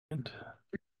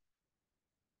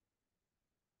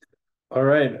All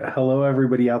right. Hello,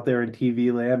 everybody out there in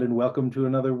TV land, and welcome to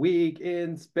another week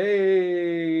in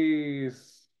space.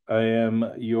 I am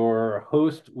your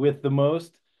host with the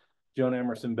most, Joan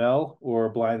Emerson Bell, or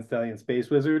Blind Stallion Space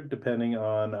Wizard, depending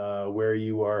on where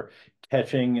you are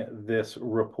catching this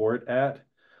report at.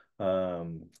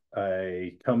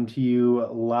 I come to you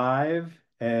live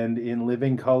and in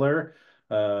living color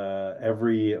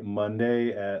every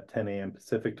Monday at 10 a.m.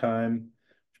 Pacific time,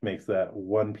 which makes that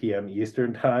 1 p.m.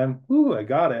 Eastern time. Ooh, I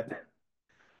got it.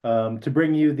 To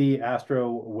bring you the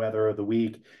astro weather of the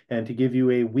week and to give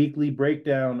you a weekly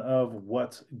breakdown of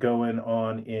what's going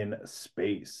on in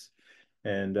space.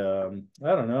 And I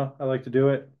don't know, I like to do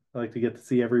it. I like to get to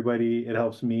see everybody. It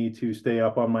helps me to stay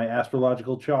up on my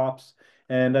astrological chops.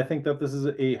 And I think that this is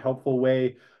a helpful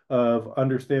way of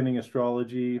understanding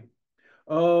astrology.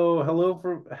 Oh,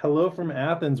 hello from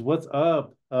Athens. What's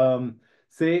up?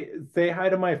 Say hi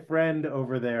to my friend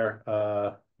over there.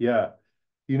 Yeah,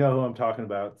 you know who I'm talking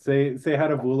about. Say hi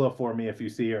to Vula for me if you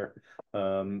see her.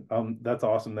 That's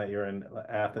awesome that you're in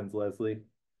Athens, Leslie.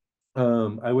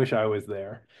 I wish I was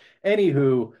there.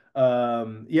 Anywho,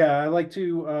 yeah, I like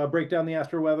to break down the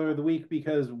astro weather of the week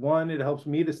because one, it helps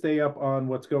me to stay up on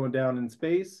what's going down in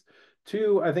space.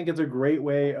 Two, I think it's a great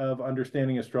way of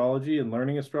understanding astrology, and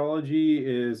learning astrology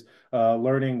is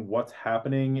learning what's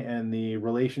happening and the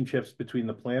relationships between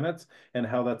the planets and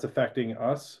how that's affecting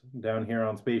us down here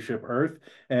on spaceship Earth,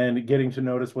 and getting to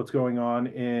notice what's going on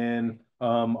in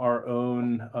our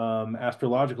own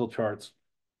astrological charts,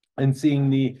 and seeing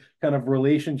the kind of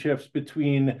relationships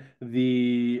between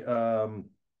the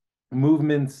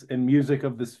movements and music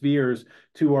of the spheres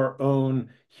to our own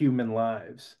human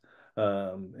lives.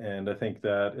 And I think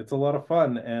that it's a lot of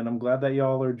fun, and I'm glad that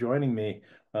y'all are joining me.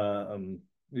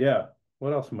 Yeah,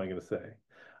 what else am I going to say?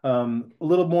 A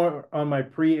little more on my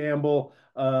preamble.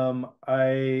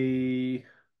 I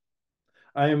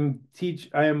am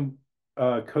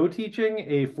co-teaching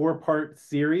a four-part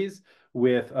series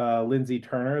with Lindsay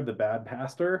Turner, the bad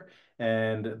pastor,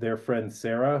 and their friend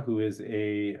Sarah, who is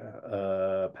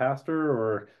a pastor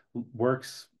or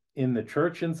works in the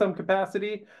church in some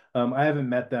capacity. I haven't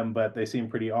met them, but they seem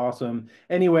pretty awesome.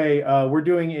 Anyway, we're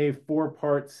doing a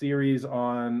four-part series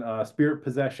on spirit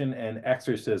possession and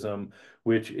exorcism,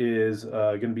 which is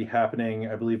going to be happening,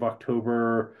 I believe,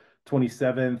 October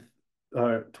 27th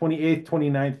 28th,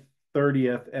 29th,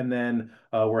 30th, and then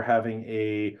we're having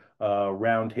a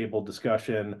roundtable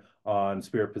discussion on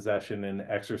spirit possession and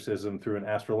exorcism through an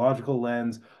astrological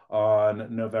lens on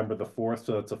November the 4th.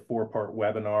 So it's a four-part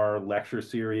webinar lecture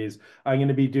series. I'm going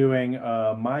to be doing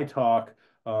my talk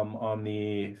on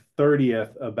the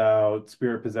 30th about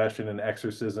spirit possession and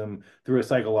exorcism through a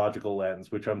psychological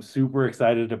lens, which I'm super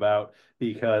excited about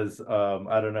because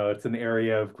I don't know, it's an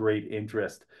area of great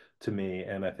interest to me.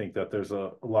 And I think that there's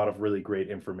a lot of really great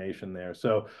information there.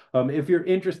 So if you're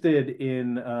interested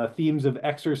in themes of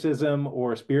exorcism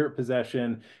or spirit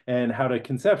possession and how to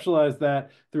conceptualize that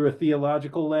through a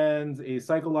theological lens, a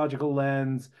psychological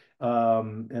lens,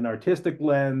 an artistic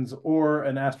lens, or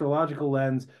an astrological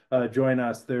lens, join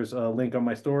us. There's a link on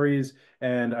my stories,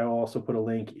 and I will also put a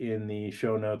link in the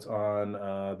show notes on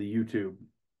the YouTube.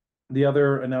 The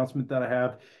other announcement that I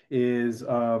have is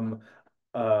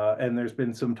and there's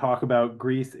been some talk about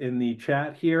Greece in the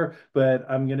chat here, but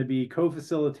I'm going to be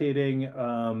co-facilitating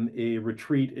a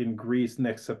retreat in Greece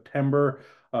next September,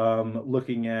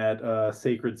 looking at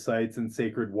sacred sites and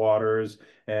sacred waters.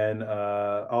 And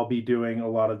I'll be doing a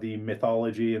lot of the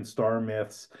mythology and star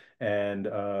myths and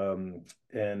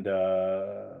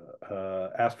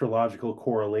astrological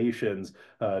correlations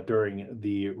during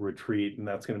the retreat, and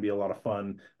that's going to be a lot of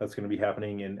fun. That's going to be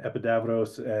happening in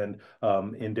Epidavros and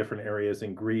in different areas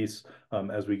in Greece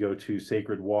as we go to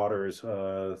sacred waters.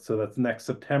 So that's next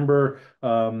September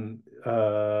in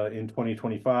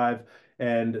 2025.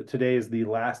 And today is the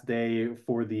last day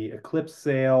for the Eclipse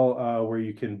sale, where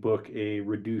you can book a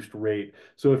reduced rate.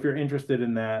 So if you're interested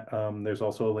in that, there's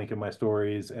also a link in my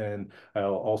stories, and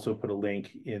I'll also put a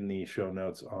link in the show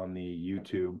notes on the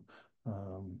YouTube.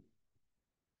 Um,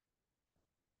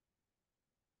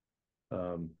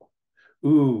 um,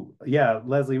 Ooh, yeah,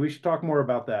 Leslie, we should talk more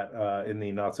about that in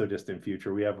the not so distant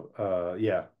future. We have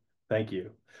yeah, thank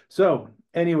you. So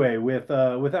anyway,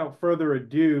 without further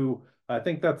ado, I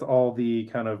think that's all the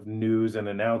kind of news and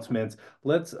announcements.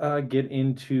 Let's get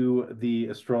into the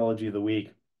astrology of the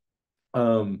week.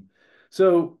 Um,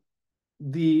 so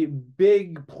the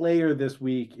big player this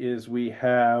week is we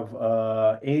have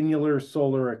annular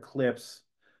solar eclipse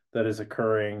that is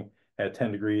occurring at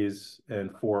 10 degrees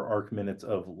and 4 arc minutes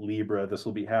of Libra. This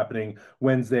will be happening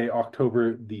Wednesday,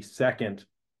 October the 2nd.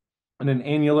 And an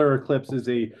annular eclipse is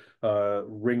a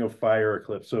ring of fire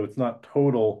eclipse. So it's not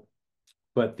total,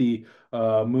 but the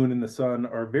moon and the sun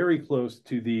are very close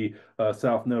to the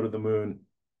south node of the moon,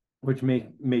 which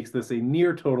makes this a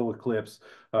near total eclipse.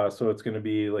 So it's going to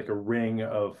be like a ring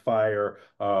of fire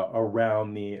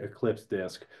around the eclipse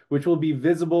disk, which will be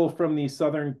visible from the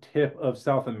southern tip of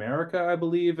South America, I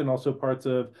believe, and also parts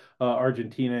of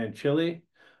Argentina and Chile.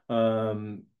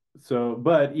 Um,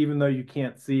 but even though you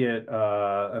can't see it,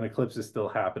 an eclipse is still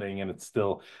happening and it's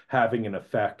still having an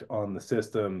effect on the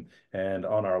system and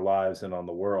on our lives and on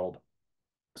the world.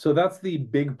 So that's the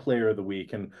big player of the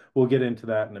week, and we'll get into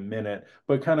that in a minute.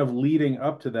 But kind of leading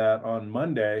up to that on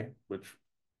Monday, which,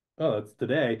 oh, that's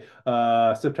today,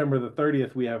 September the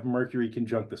 30th, we have Mercury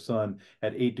conjunct the Sun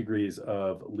at 8 degrees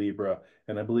of Libra.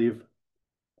 And I believe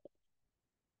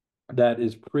that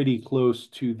is pretty close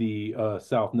to the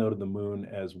south node of the moon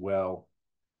as well.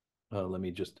 Let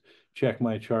me just check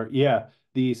my chart. Yeah,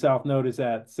 the south node is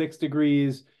at 6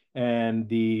 degrees, and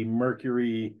the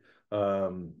Mercury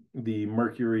Sun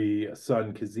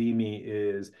Cazimi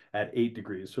is at 8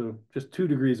 degrees, so just 2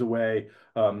 degrees away.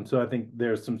 So I think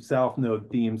there's some south node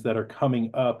themes that are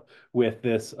coming up with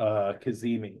this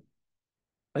Cazimi,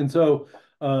 and so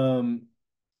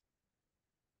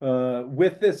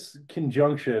with this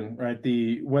conjunction, right,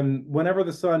 whenever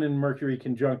the sun and Mercury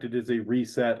conjunct, it is a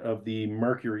reset of the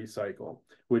Mercury cycle,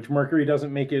 which Mercury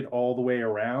doesn't make it all the way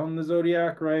around the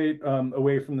zodiac, right,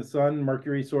 away from the sun.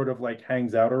 Mercury sort of like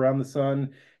hangs out around the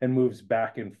sun and moves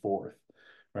back and forth,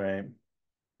 right?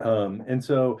 And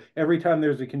so every time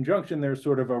there's a conjunction, there's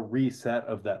sort of a reset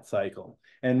of that cycle.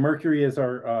 And Mercury is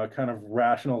our kind of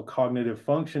rational cognitive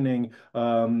functioning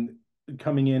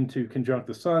coming into conjunct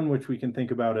the sun, which we can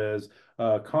think about as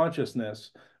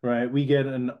consciousness, right? We get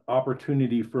an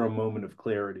opportunity for a moment of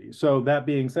clarity. So that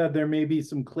being said, there may be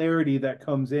some clarity that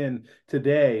comes in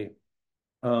today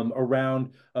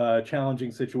around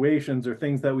challenging situations or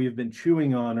things that we've been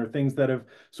chewing on or things that have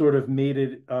sort of made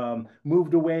it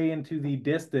moved away into the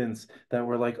distance that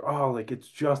we're like, oh, like it's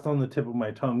just on the tip of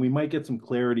my tongue. We might get some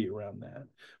clarity around that.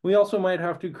 We also might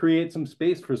have to create some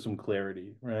space for some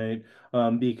clarity, right?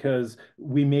 Because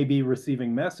we may be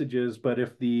receiving messages, but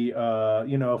if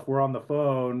if we're on the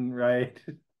phone, right,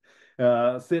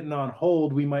 sitting on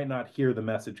hold, we might not hear the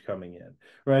message coming in,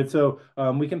 right? So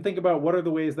we can think about what are the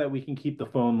ways that we can keep the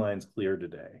phone lines clear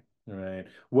today, right?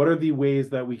 What are the ways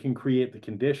that we can create the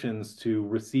conditions to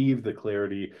receive the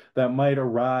clarity that might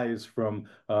arise from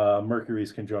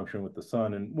Mercury's conjunction with the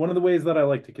sun? And one of the ways that I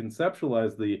like to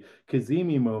conceptualize the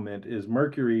Cazimi moment is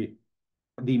Mercury,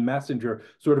 the messenger,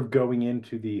 sort of going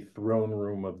into the throne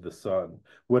room of the sun,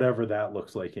 whatever that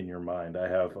looks like in your mind. I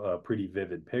have a pretty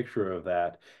vivid picture of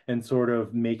that, and sort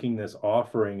of making this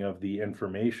offering of the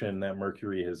information that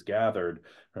Mercury has gathered,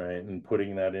 right, and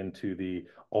putting that into the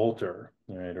altar,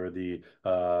 right, or the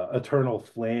eternal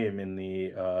flame in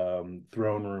the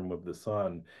throne room of the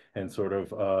sun, and sort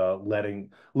of letting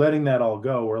that all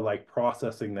go, or like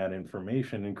processing that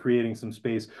information and creating some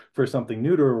space for something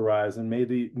new to arise. And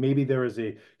maybe there is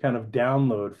a kind of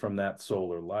download from that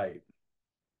solar light,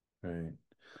 right?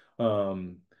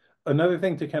 Um, Another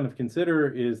thing to kind of consider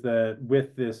is that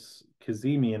with this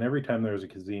Cazimi, and every time there's a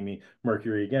Cazimi,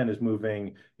 Mercury again is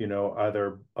moving,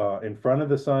 either in front of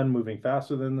the sun, moving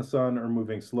faster than the sun, or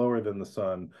moving slower than the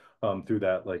sun through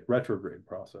that like retrograde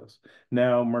process.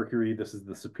 Now, Mercury, this is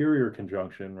the superior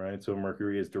conjunction, right? So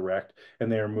Mercury is direct,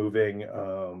 and they are moving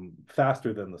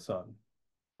faster than the sun.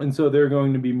 And so they're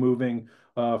going to be moving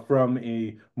from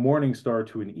a morning star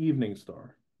to an evening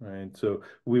star, right? So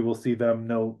we will see them.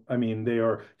 No, I mean, they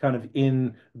are kind of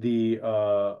in the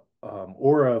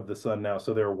aura of the sun now,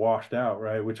 so they're washed out,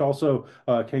 right? Which also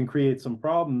can create some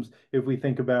problems if we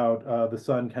think about the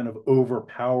sun kind of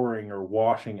overpowering or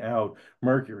washing out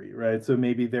Mercury, right? So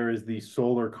maybe there is the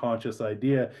solar conscious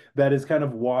idea that is kind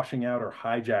of washing out or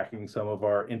hijacking some of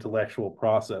our intellectual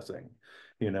processing,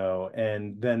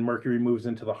 and then Mercury moves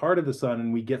into the heart of the sun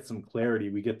and we get some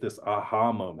clarity. We get this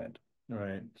aha moment,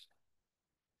 right?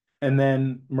 And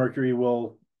then Mercury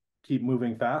will keep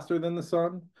moving faster than the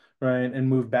sun, right? And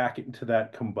move back into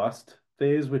that combust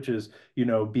phase, which is,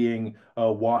 being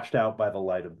washed out by the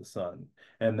light of the sun.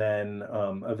 And then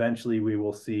eventually we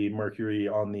will see Mercury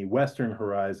on the western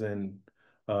horizon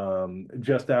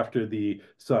just after the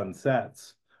sun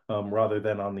sets, rather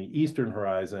than on the eastern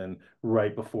horizon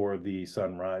right before the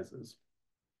sun rises.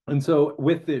 And so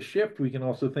with this shift, we can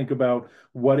also think about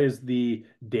what is the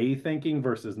day thinking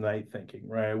versus night thinking,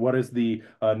 right? What is the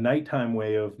nighttime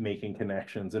way of making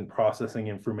connections and processing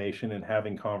information and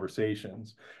having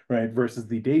conversations, right? Versus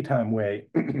the daytime way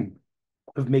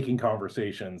of making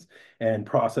conversations and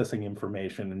processing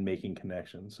information and making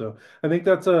connections. So I think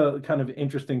that's a kind of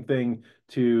interesting thing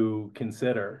to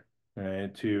consider,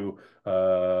 right? To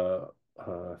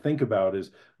think about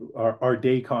is our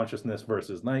day consciousness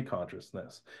versus night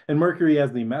consciousness. And Mercury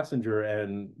as the messenger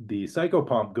and the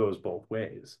psychopomp goes both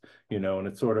ways, and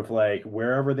it's sort of like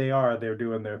wherever they are, they're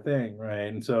doing their thing, right?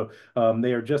 And so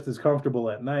they are just as comfortable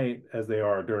at night as they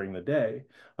are during the day.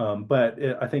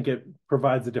 I think it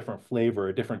provides a different flavor,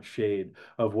 a different shade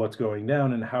of what's going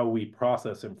down and how we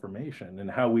process information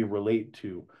and how we relate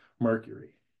to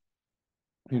Mercury.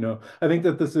 I think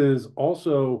that this is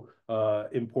also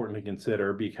important to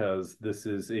consider because this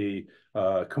is a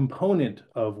component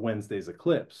of Wednesday's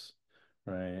eclipse,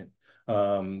 right?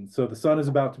 So the sun is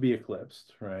about to be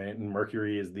eclipsed, right? And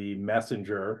Mercury is the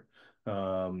messenger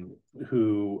who,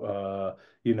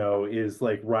 is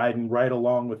like riding right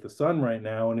along with the sun right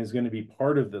now and is going to be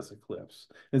part of this eclipse.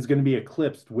 It's going to be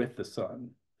eclipsed with the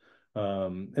sun.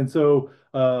 And so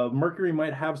Mercury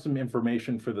might have some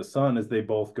information for the sun as they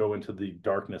both go into the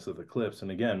darkness of the eclipse.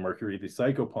 And again, Mercury, the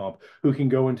psychopomp, who can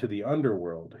go into the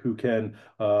underworld, who can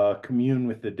commune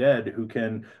with the dead, who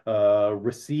can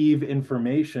receive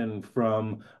information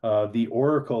from the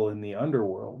oracle in the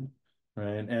underworld,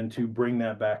 right? And to bring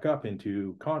that back up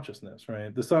into consciousness,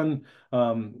 right?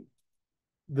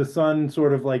 The sun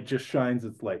sort of like just shines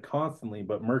its light constantly,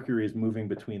 but Mercury is moving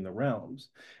between the realms.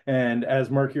 And as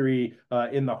Mercury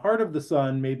in the heart of the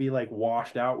sun may be like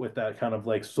washed out with that kind of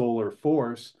like solar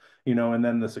force, and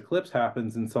then this eclipse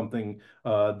happens and something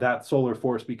that solar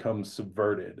force becomes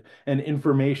subverted and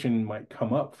information might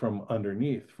come up from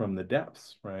underneath, from the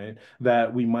depths, right?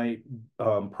 That we might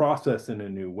process in a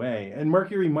new way. And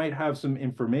Mercury might have some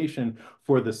information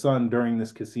for the sun during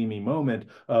this Cassini moment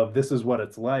of this is what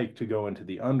it's like to go into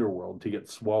the underworld, to get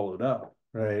swallowed up,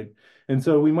 right? And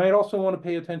so we might also want to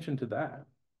pay attention to that,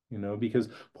 because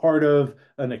part of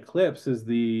an eclipse is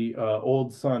the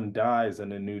old sun dies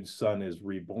and a new sun is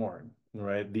reborn,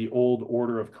 right? The old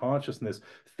order of consciousness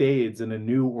fades and a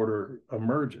new order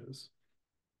emerges.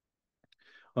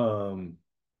 Um,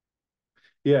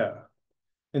 yeah.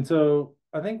 And so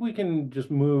I think we can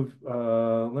just move.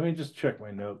 Let me just check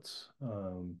my notes.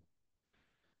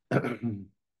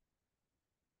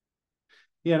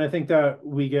 Yeah, and I think that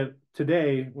we get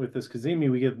today with this Kazemi,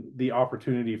 we get the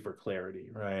opportunity for clarity,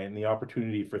 right? And the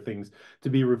opportunity for things to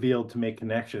be revealed, to make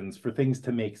connections, for things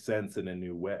to make sense in a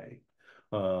new way.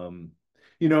 Um,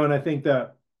 and I think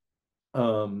that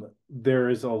there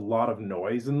is a lot of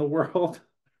noise in the world,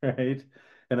 right?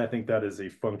 And I think that is a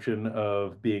function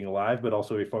of being alive, but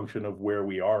also a function of where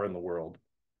we are in the world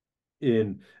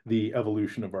in the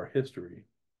evolution of our history.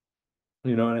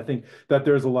 And I think that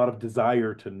there's a lot of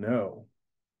desire to know.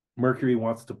 Mercury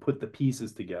wants to put the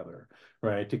pieces together,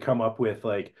 right? To come up with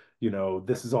like,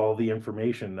 this is all the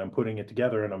information. I'm putting it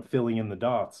together and I'm filling in the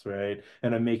dots, right?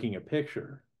 And I'm making a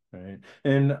picture, right?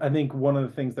 And I think one of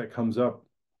the things that comes up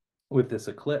with this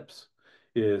eclipse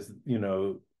is,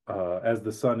 as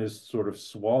the sun is sort of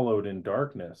swallowed in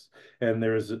darkness and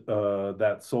there's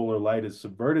that solar light is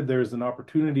subverted, there's an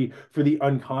opportunity for the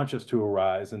unconscious to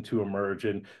arise and to emerge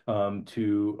and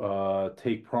to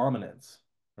take prominence,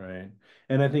 right?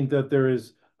 And I think that there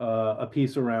is a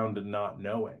piece around not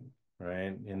knowing,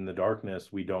 right? In the darkness,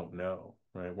 we don't know,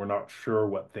 right? We're not sure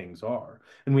what things are.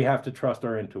 And we have to trust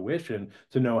our intuition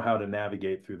to know how to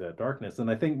navigate through that darkness.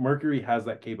 And I think Mercury has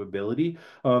that capability,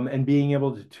 and being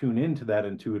able to tune into that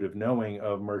intuitive knowing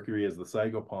of Mercury as the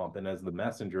psychopomp and as the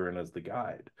messenger and as the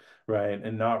guide, right?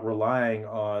 And not relying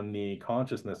on the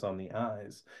consciousness on the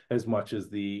eyes as much as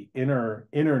the inner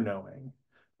knowing,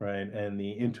 right? And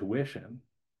the intuition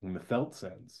and the felt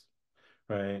sense,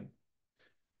 right?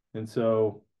 And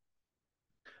so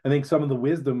I think some of the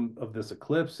wisdom of this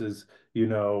eclipse is,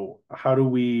 how are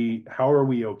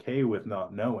we okay with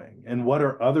not knowing? And what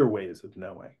are other ways of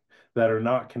knowing that are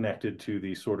not connected to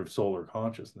the sort of solar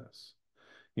consciousness?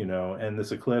 And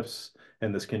this eclipse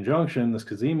and this conjunction, this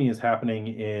Cazimi is happening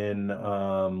in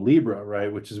Libra,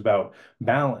 right? Which is about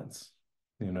balance,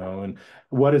 and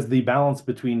what is the balance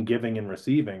between giving and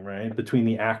receiving, right? Between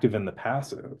the active and the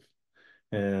passive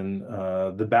and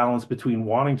the balance between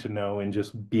wanting to know and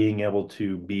just being able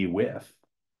to be with,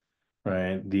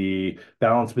 right? The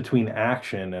balance between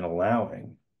action and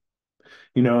allowing.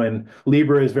 And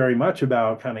Libra is very much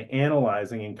about kind of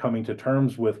analyzing and coming to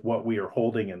terms with what we are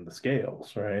holding in the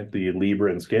scales, right? The Libra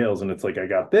and scales. And it's like, I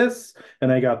got this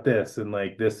and I got this. And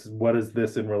like this, what is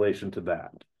this in relation to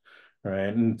that? Right.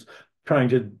 And trying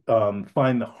to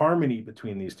find the harmony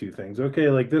between these two things. Okay,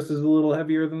 like this is a little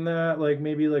heavier than that. Like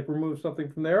maybe like remove something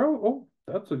from there. Oh,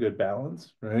 that's a good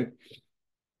balance, right?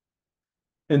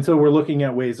 And so we're looking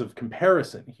at ways of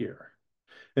comparison here.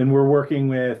 And we're working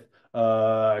with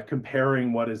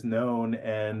comparing what is known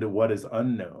and what is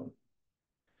unknown.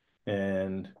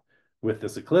 And with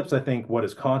this eclipse, I think what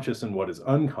is conscious and what is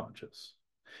unconscious.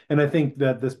 And I think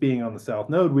that this being on the South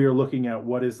Node, we are looking at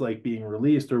what is like being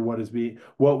released or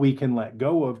what we can let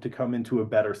go of to come into a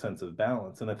better sense of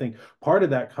balance. And I think part of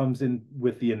that comes in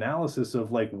with the analysis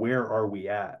of like where are we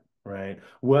at, right?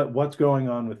 What's going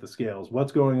on with the scales?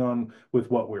 What's going on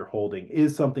with what we're holding?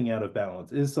 Is something out of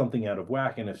balance? Is something out of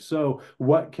whack? And if so,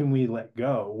 what can we let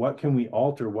go? What can we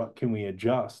alter? What can we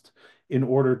adjust in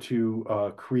order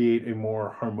to create a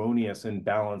more harmonious and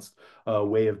balanced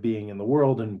way of being in the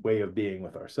world and way of being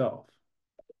with ourselves,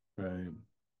 right?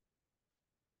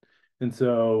 And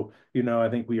so, I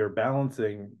think we are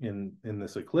balancing in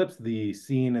this eclipse the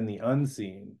seen and the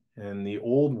unseen, and the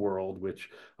old world, which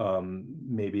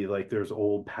maybe like there's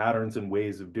old patterns and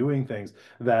ways of doing things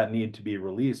that need to be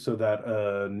released so that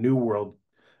a new world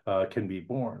can be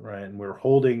born, right? And we're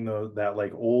holding that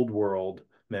like old world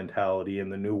mentality in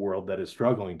the new world that is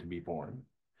struggling to be born.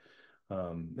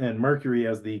 And Mercury,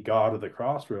 as the god of the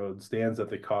crossroads, stands at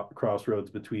the crossroads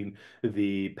between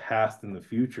the past and the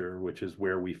future, which is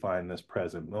where we find this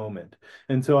present moment.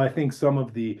 And so I think some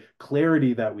of the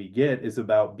clarity that we get is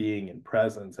about being in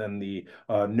presence and the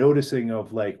noticing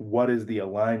of like, what is the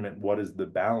alignment? What is the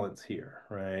balance here,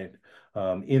 right?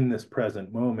 In this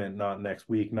present moment, not next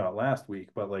week, not last week,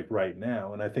 but like right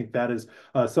now. And I think that is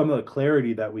some of the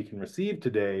clarity that we can receive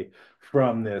today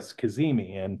from this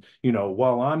Kazemi. And,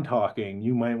 while I'm talking,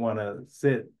 you might want to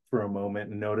sit for a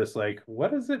moment and notice, like,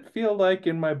 what does it feel like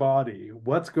in my body?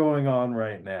 What's going on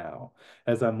right now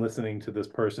as I'm listening to this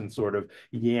person sort of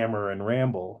yammer and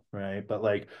ramble, right? But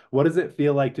like, what does it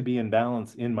feel like to be in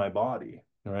balance in my body?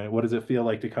 Right? What does it feel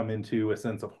like to come into a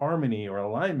sense of harmony or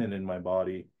alignment in my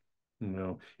body?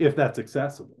 If that's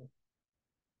accessible.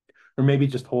 Or maybe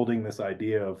just holding this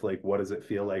idea of like, what does it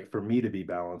feel like for me to be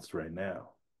balanced right now?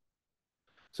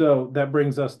 So that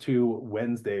brings us to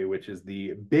Wednesday, which is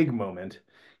the big moment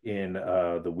in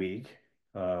the week.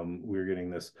 We're getting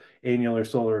this annular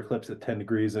solar eclipse at 10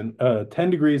 degrees and 10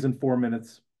 degrees and 4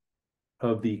 minutes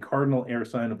of the cardinal air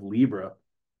sign of Libra.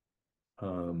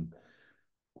 Um,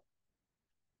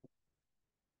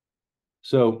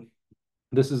 so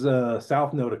this is a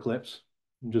south node eclipse,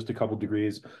 just a couple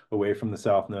degrees away from the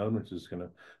south node, which is going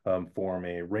to form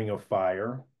a ring of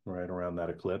fire right around that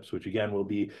eclipse, which again will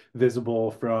be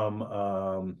visible from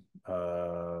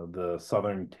the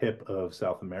southern tip of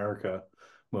South America,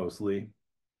 mostly.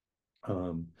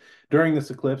 Um, During this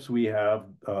eclipse, we have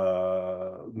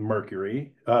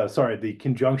the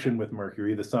conjunction with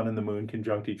Mercury, the sun and the moon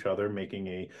conjunct each other, making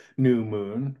a new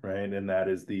moon, right? And that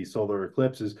is the solar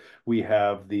eclipses. We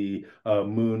have the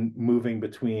moon moving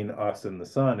between us and the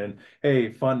sun. And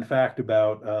hey, fun fact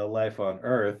about life on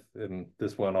Earth, and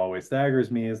this one always staggers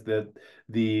me, is that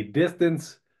the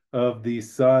distance of the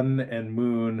sun and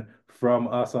moon from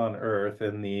us on Earth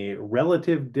and the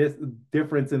relative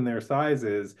difference in their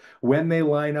sizes when they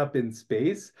line up in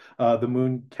space, the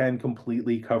moon can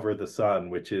completely cover the sun,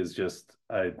 which is just,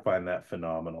 I find that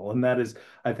phenomenal. And that is,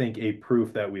 I think, a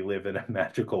proof that we live in a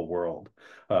magical world,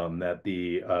 that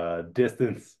the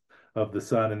distance of the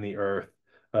sun and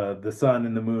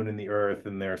the moon and the earth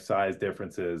and their size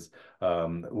differences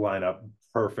line up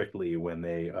perfectly when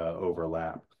they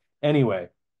overlap. Anyway,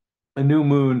 a new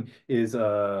moon is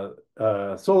a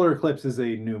solar eclipse is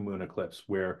a new moon eclipse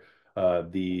where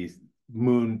the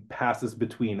moon passes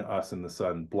between us and the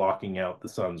sun, blocking out the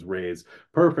sun's rays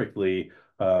perfectly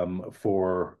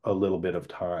for a little bit of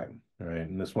time. All right,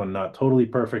 and this one not totally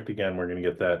perfect. Again, we're going to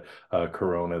get that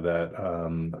corona,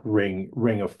 that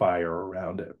ring of fire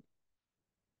around it.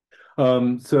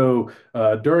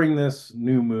 During this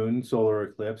new moon solar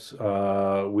eclipse,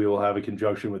 we will have a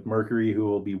conjunction with Mercury, who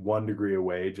will be 1 degree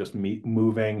away, just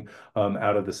moving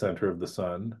out of the center of the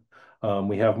sun.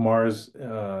 We have Mars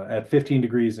at 15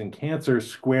 degrees in Cancer,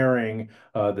 squaring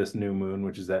this new moon,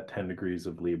 which is at 10 degrees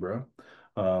of Libra.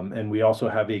 And we also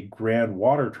have a grand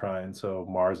water trine. So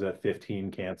Mars at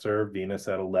 15 Cancer, Venus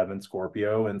at 11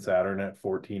 Scorpio, and Saturn at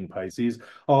 14 Pisces,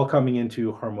 all coming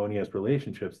into harmonious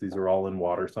relationships. These are all in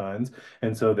water signs.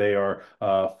 And so they are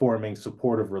forming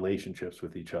supportive relationships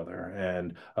with each other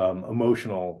and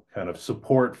emotional kind of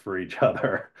support for each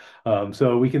other.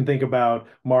 So we can think about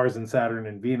Mars and Saturn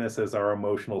and Venus as our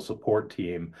emotional support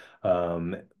team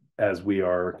as we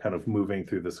are kind of moving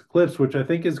through this eclipse, which I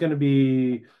think is going to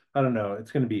be, I don't know,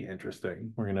 it's going to be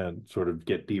interesting. We're going to sort of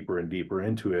get deeper and deeper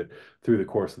into it through the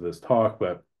course of this talk,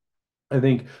 but I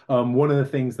think one of the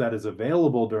things that is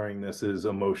available during this is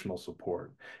emotional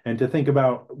support, and to think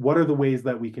about what are the ways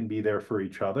that we can be there for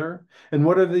each other, and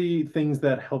what are the things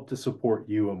that help to support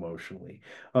you emotionally.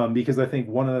 Because I think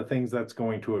one of the things that's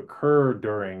going to occur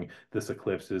during this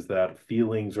eclipse is that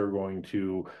feelings are going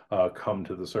to come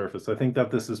to the surface. I think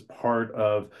that this is part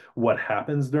of what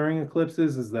happens during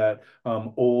eclipses is that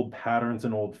old patterns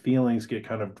and old feelings get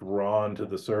kind of drawn to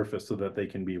the surface so that they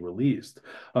can be released.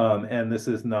 And this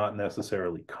is not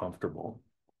necessarily comfortable.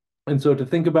 And so to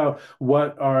think about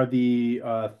what are the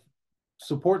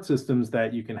support systems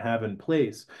that you can have in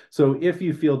place. So if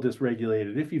you feel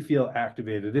dysregulated, if you feel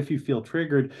activated, if you feel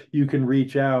triggered, you can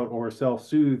reach out or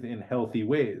self-soothe in healthy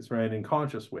ways, right? In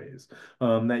conscious ways.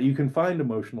 That you can find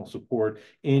emotional support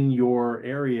in your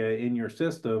area, in your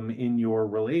system, in your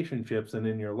relationships, and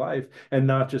in your life, and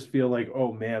not just feel like,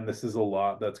 oh man, this is a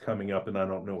lot that's coming up and I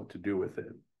don't know what to do with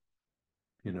it.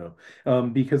 You know,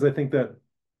 because I think that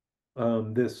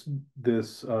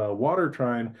this water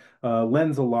trine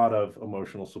lends a lot of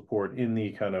emotional support in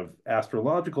the kind of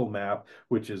astrological map,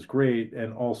 which is great.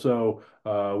 And also,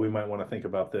 we might want to think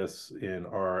about this in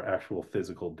our actual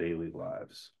physical daily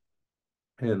lives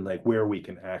and like where we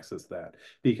can access that,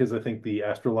 because I think the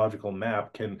astrological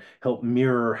map can help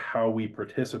mirror how we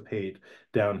participate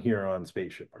down here on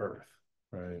spaceship Earth,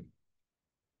 right?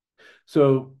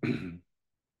 So,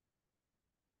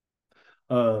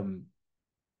 um,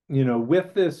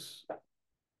 with this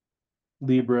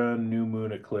Libra new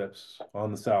moon eclipse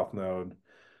on the South Node,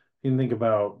 you can think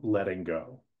about letting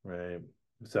go, right?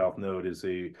 The South Node is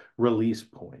a release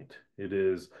point. It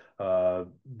is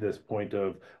this point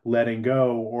of letting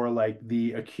go, or like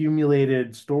the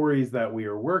accumulated stories that we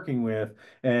are working with,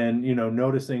 and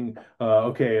noticing,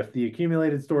 okay, if the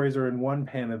accumulated stories are in one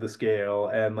pan of the scale,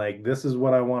 and like this is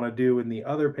what I want to do in the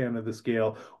other pan of the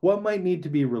scale, what might need to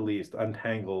be released,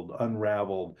 untangled,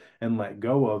 unraveled, and let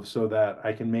go of, so that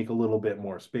I can make a little bit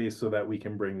more space, so that we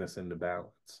can bring this into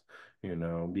balance.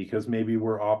 Because maybe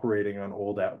we're operating on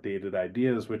old, outdated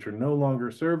ideas which are no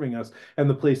longer serving us and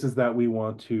the places that we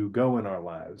want to go in our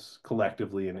lives,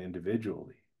 collectively and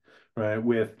individually, right?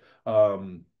 With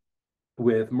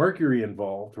Mercury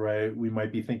involved, right, we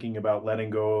might be thinking about letting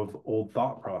go of old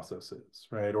thought processes,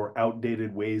 right, or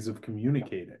outdated ways of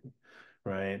communicating,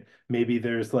 right? Maybe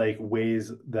there's like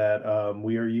ways that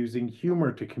we are using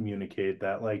humor to communicate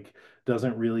that like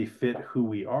doesn't really fit who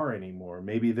we are anymore.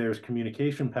 Maybe there's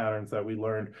communication patterns that we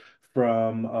learned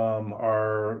from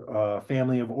our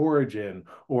family of origin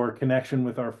or connection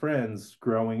with our friends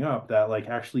growing up that like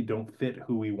actually don't fit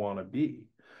who we want to be.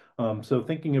 So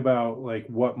thinking about like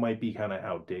what might be kind of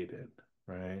outdated,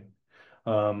 right?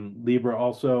 Libra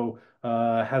also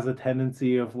has a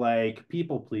tendency of like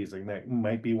people pleasing. That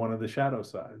might be one of the shadow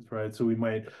sides, right? So we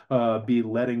might be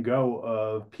letting go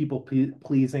of people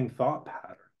pleasing thought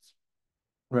patterns,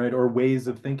 right? Or ways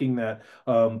of thinking that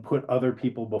put other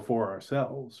people before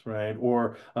ourselves, right?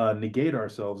 Or negate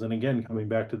ourselves. And again, coming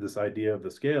back to this idea of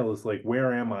the scale is like,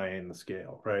 where am I in the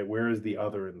scale, right? Where is the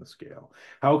other in the scale?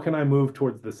 How can I move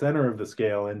towards the center of the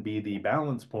scale and be the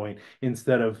balance point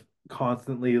instead of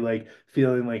constantly like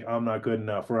feeling like I'm not good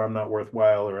enough or I'm not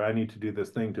worthwhile or I need to do this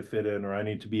thing to fit in or I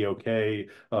need to be okay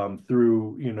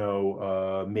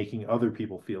through, making other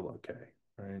people feel okay,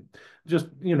 right? Just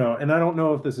and I don't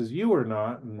know if this is you or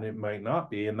not, and it might not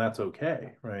be, and that's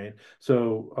okay, right?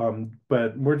 So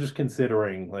but we're just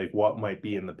considering like what might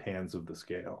be in the pans of the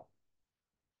scale,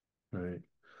 right?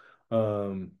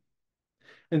 um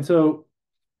and so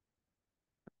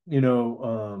you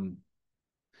know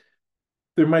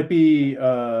there might be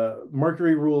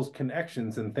Mercury rules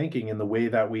connections and thinking in the way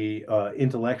that we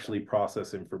intellectually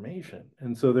process information.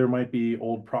 And so there might be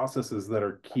old processes that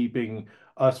are keeping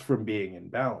us from being in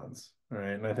balance.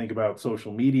 Right. And I think about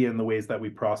social media and the ways that we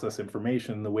process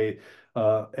information, the way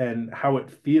and how it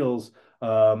feels,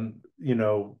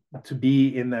 to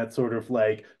be in that sort of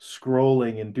like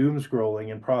scrolling and doom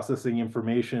scrolling and processing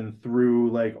information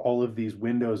through like all of these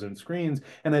windows and screens.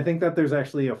 And I think that there's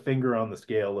actually a finger on the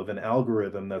scale of an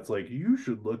algorithm that's like, you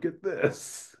should look at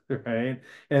this, right?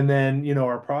 And then,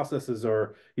 our processes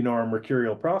are, our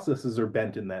mercurial processes are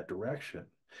bent in that direction.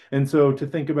 And so to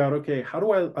think about, okay, how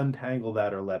do I untangle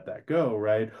that or let that go,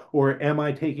 right? Or am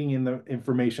I taking in the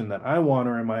information that I want,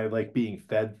 or am I like being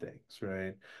fed things,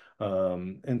 right?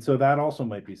 And so that also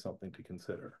might be something to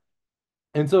consider.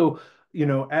 And so,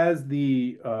 as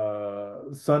the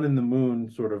sun and the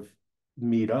moon sort of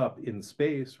meet up in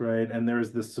space, right? And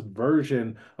there's this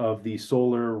subversion of the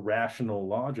solar rational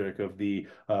logic of the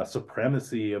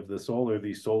supremacy of the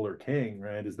solar king,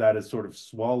 right? As that is sort of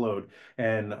swallowed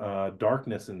and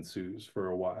darkness ensues for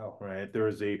a while, right? There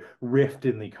is a rift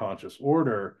in the conscious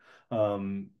order.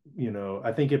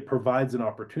 I think it provides an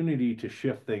opportunity to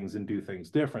shift things and do things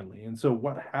differently. And so,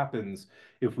 what happens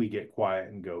if we get quiet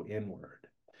and go inward?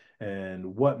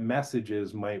 And what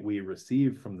messages might we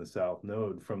receive from the South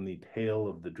Node, from the tail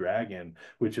of the dragon,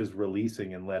 which is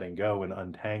releasing and letting go and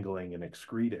untangling and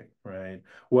excreting, right?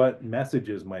 What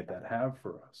messages might that have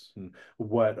for us? And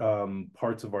what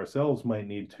parts of ourselves might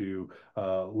need to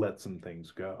let some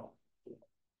things go?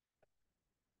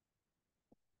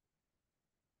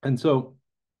 And so,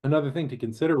 another thing to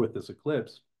consider with this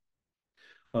eclipse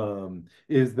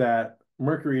is that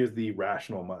Mercury is the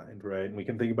rational mind, right? And we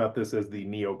can think about this as the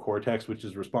neocortex, which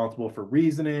is responsible for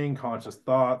reasoning, conscious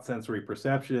thought, sensory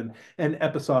perception, and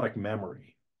episodic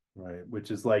memory, right? Which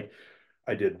is like,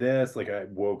 I did this, like I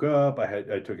woke up,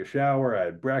 I took a shower, I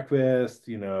had breakfast,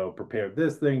 prepared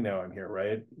this thing, now I'm here,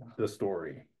 right? The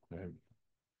story. Right?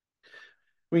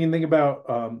 We can think about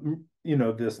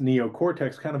this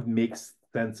neocortex kind of makes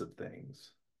sense of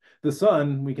things. The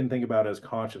sun we can think about as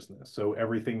consciousness, so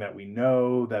everything that we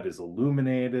know, that is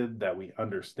illuminated, that we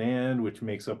understand, which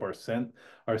makes up our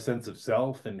sense of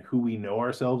self and who we know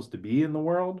ourselves to be in the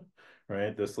world,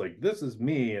 right? This is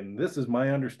me and this is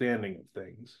my understanding of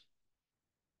things.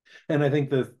 And I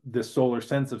think this solar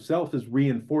sense of self is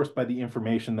reinforced by the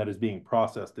information that is being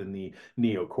processed in the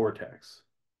neocortex,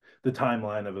 the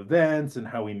timeline of events and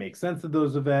how we make sense of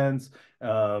those events,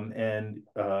 and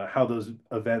how those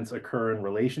events occur in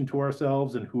relation to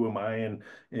ourselves and who am I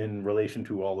in relation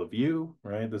to all of you,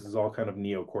 right? This is all kind of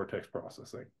neocortex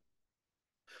processing.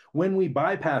 When we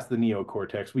bypass the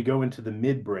neocortex, we go into the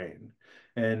midbrain,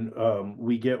 and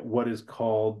we get what is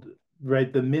called,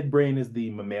 right, the midbrain is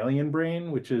the mammalian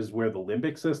brain, which is where the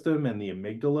limbic system and the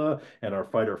amygdala and our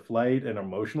fight or flight and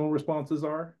emotional responses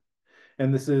are.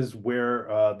 And this is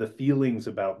where the feelings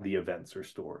about the events are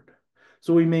stored.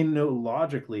 So we may know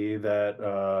logically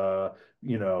that,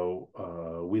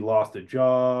 we lost a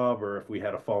job, or if we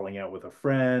had a falling out with a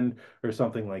friend or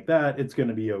something like that, it's going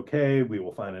to be okay. We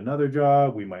will find another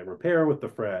job. We might repair with the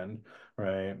friend,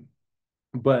 right?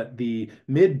 But the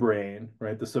midbrain,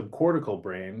 right, the subcortical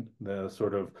brain, the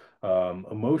sort of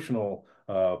emotional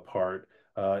part,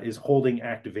 is holding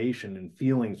activation and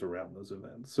feelings around those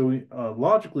events. So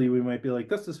logically, we might be like,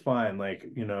 this is fine. Like,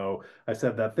 I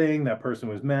said that thing, that person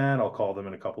was mad. I'll call them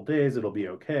in a couple days. It'll be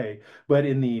okay. But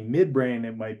in the midbrain,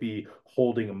 it might be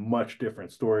holding a much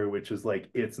different story, which is like,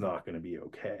 it's not going to be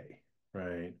okay,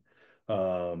 right?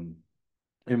 Um,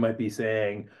 it might be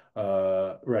saying,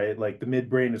 right, like the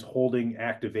midbrain is holding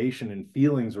activation and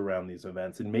feelings around these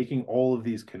events and making all of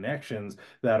these connections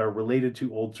that are related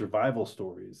to old survival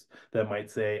stories that might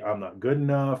say, I'm not good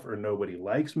enough, or nobody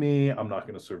likes me, I'm not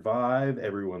going to survive,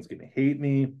 everyone's going to hate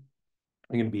me,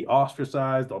 I'm going to be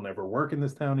ostracized, I'll never work in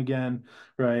this town again,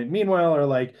 right? Meanwhile, or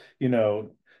like,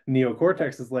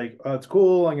 neocortex is like, oh, it's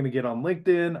cool, I'm going to get on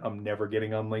LinkedIn. I'm never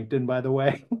getting on LinkedIn, by the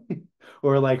way.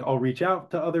 Or like I'll reach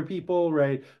out to other people,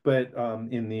 right? But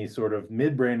in the sort of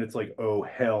midbrain, it's like, oh,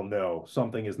 hell no,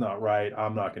 something is not right.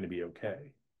 I'm not going to be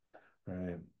okay,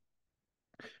 right?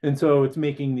 And so it's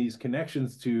making these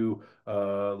connections to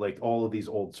like all of these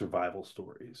old survival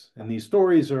stories. And these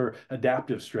stories are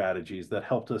adaptive strategies that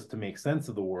helped us to make sense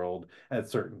of the world at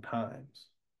certain times.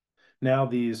 Now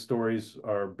these stories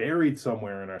are buried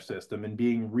somewhere in our system and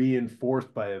being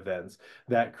reinforced by events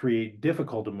that create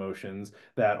difficult emotions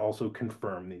that also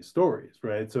confirm these stories,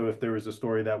 right? So if there was a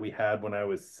story that we had when I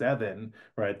was 7,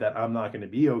 right, that I'm not going to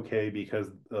be okay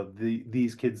because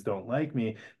these kids don't like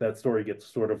me, that story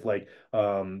gets sort of like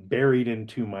buried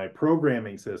into my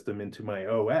programming system, into my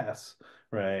OS,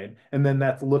 right? And then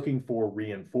that's looking for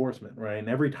reinforcement, right? And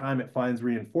every time it finds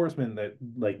reinforcement, that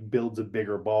like builds a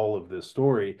bigger ball of this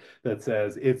story that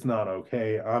says it's not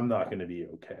okay, I'm not going to be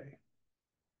okay,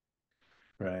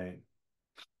 right?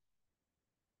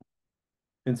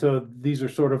 And so these are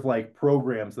sort of like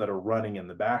programs that are running in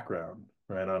the background,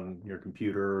 right, on your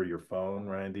computer or your phone,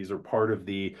 right? These are part of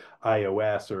the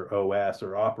iOS or OS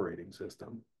or operating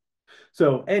system.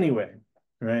 So anyway,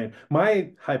 right, my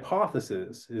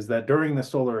hypothesis is that during the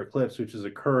solar eclipse, which is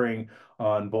occurring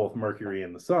on both Mercury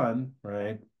and the sun,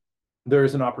 right, there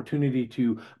is an opportunity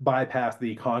to bypass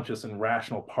the conscious and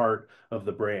rational part of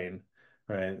the brain,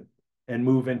 right, and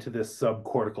move into this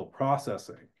subcortical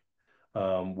processing,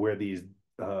 where these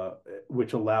uh,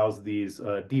 which allows these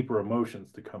deeper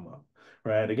emotions to come up,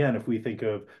 right? Again, if we think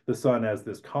of the sun as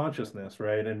this consciousness,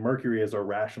 right, and Mercury as a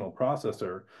rational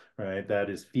processor, right, that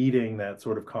is feeding that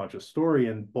sort of conscious story,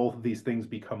 and both of these things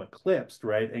become eclipsed,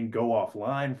 right, and go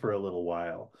offline for a little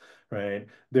while, right,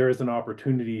 there is an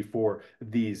opportunity for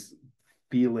these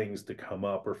feelings to come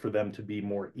up or for them to be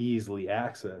more easily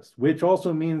accessed, which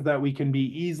also means that we can be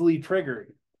easily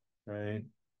triggered, right?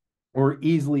 Or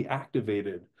easily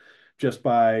activated just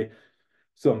by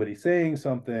somebody saying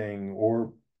something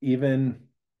or even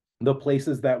the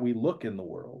places that we look in the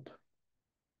world,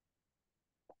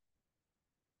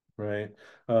 right?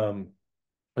 Um,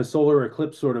 a solar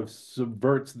eclipse sort of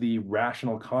subverts the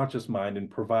rational conscious mind and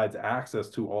provides access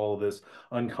to all of this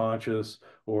unconscious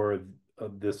or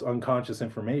this unconscious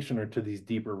information or to these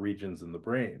deeper regions in the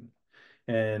brain.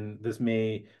 And this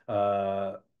may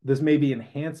be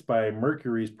enhanced by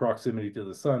Mercury's proximity to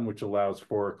the sun, which allows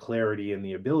for clarity and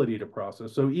the ability to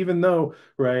process. So even though,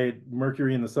 right,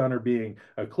 Mercury and the sun are being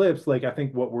eclipsed, like I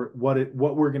think what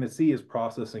we're going to see is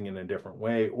processing in a different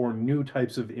way or new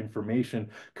types of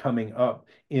information coming up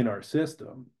in our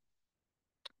system,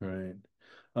 right?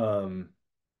 Um,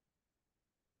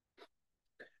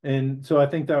 And so I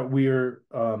think that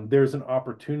there's an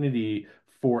opportunity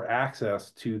for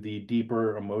access to the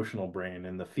deeper emotional brain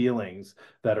and the feelings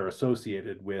that are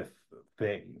associated with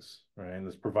things, right? And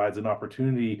this provides an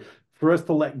opportunity for us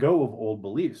to let go of old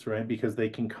beliefs, right? Because they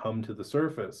can come to the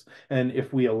surface. And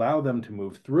if we allow them to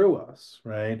move through us,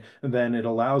 right, then it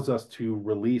allows us to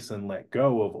release and let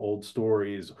go of old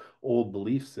stories, old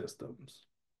belief systems.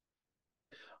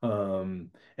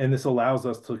 And this allows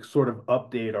us to sort of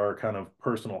update our kind of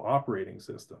personal operating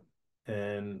system.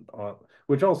 And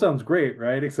which all sounds great,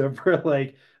 right? Except for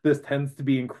like this tends to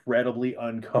be incredibly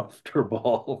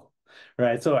uncomfortable,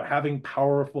 right? So having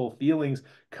powerful feelings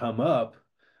come up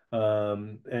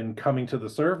and coming to the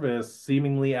surface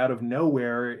seemingly out of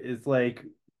nowhere is like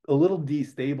a little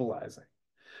destabilizing.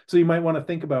 So you might want to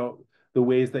think about the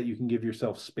ways that you can give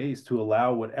yourself space to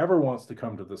allow whatever wants to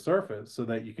come to the surface so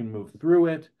that you can move through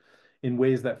it in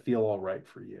ways that feel all right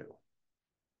for you.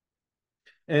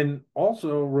 And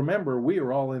also remember, we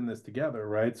are all in this together,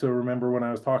 right? So remember when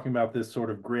I was talking about this sort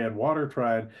of grand water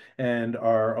triad and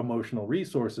our emotional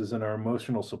resources and our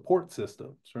emotional support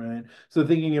systems, right? So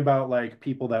thinking about like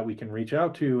people that we can reach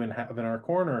out to and have in our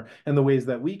corner and the ways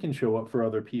that we can show up for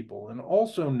other people. And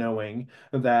also knowing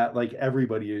that like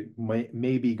everybody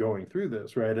may be going through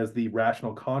this, right? As the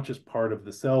rational conscious part of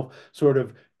the self sort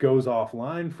of goes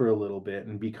offline for a little bit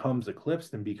and becomes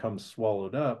eclipsed and becomes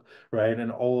swallowed up, right?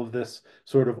 And all of this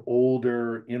sort of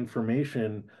older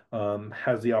information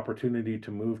has the opportunity to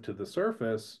move to the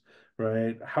surface,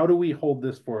 right? How do we hold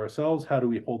this for ourselves? How do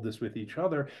we hold this with each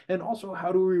other? And also,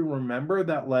 how do we remember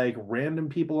that like random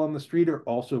people on the street are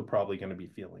also probably going to be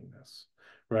feeling this,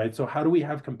 right? So, how do we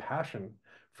have compassion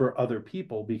for other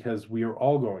people because we are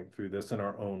all going through this in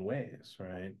our own ways,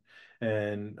 right?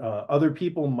 And other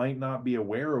people might not be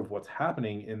aware of what's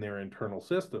happening in their internal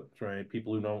systems, right?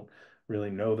 People who don't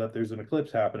really know that there's an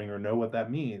eclipse happening or know what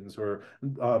that means, or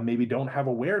maybe don't have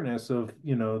awareness of,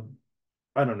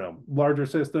 I don't know, larger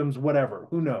systems, whatever,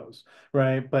 who knows,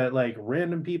 right? But like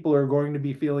random people are going to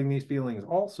be feeling these feelings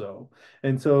also.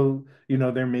 And so,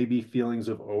 there may be feelings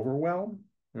of overwhelm,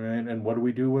 right? And what do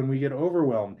we do when we get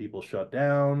overwhelmed? People shut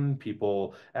down,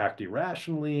 people act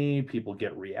irrationally, people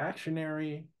get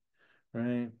reactionary,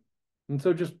 right? And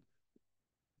so just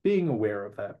being aware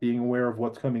of that, being aware of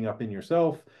what's coming up in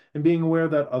yourself, and being aware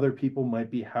that other people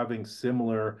might be having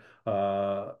similar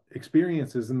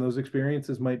experiences, and those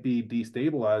experiences might be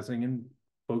destabilizing, and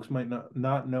folks might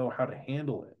not know how to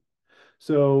handle it.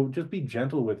 So just be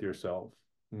gentle with yourself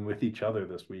and with each other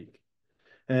this week,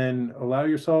 and allow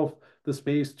yourself the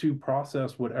space to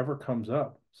process whatever comes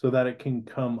up so that it can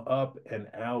come up and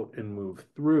out and move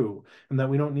through, and that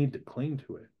we don't need to cling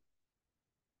to it.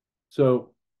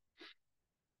 So,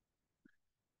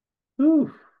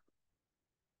 whew,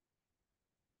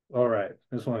 all right.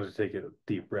 I just wanted to take a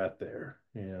deep breath there,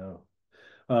 and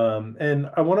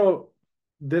I want to,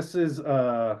 this is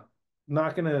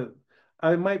not gonna,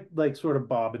 I might like sort of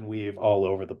bob and weave all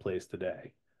over the place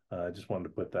today. I just wanted to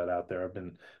put that out there. I've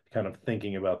been kind of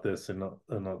thinking about this in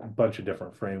a bunch of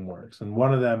different frameworks. And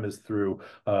one of them is through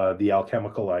the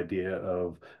alchemical idea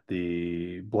of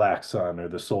the black sun or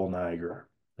the soul Niagara,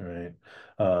 right?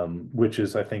 Which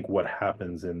is, I think, what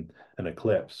happens in an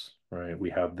eclipse, right? We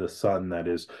have the sun that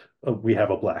is we have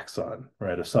a black sun,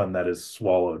 right? A sun that is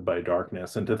swallowed by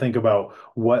darkness. And to think about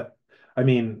I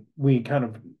mean, we kind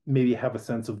of maybe have a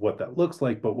sense of what that looks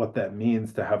like, but what that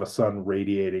means to have a sun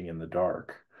radiating in the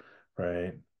dark,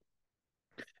 right?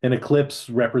 An eclipse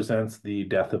represents the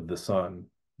death of the sun.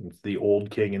 It's the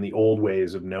old king and the old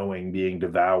ways of knowing being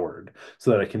devoured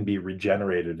so that it can be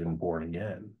regenerated and born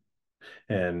again.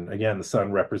 And again, the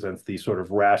sun represents the sort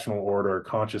of rational order,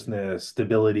 consciousness,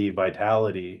 stability,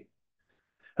 vitality.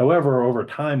 However, over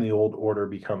time, the old order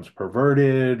becomes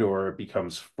perverted or it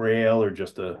becomes frail or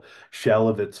just a shell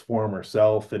of its former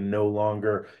self and no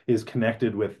longer is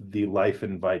connected with the life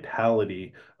and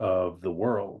vitality of the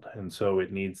world. And so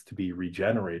it needs to be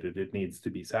regenerated, it needs to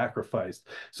be sacrificed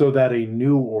so that a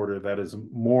new order that is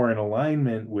more in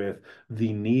alignment with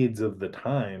the needs of the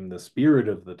time, the spirit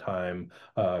of the time,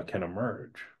 can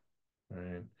emerge.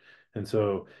 Right. And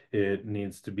so it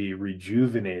needs to be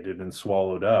rejuvenated and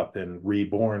swallowed up and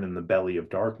reborn in the belly of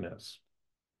darkness.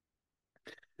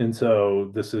 And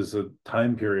so this is a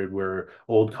time period where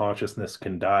old consciousness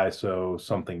can die so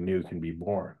something new can be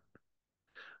born.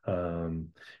 Um,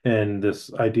 and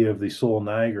this idea of the soul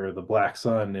Niger, the black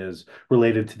sun, is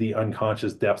related to the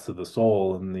unconscious depths of the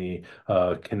soul and the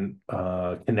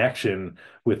connection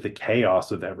with the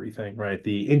chaos of everything, right?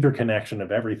 The interconnection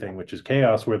of everything, which is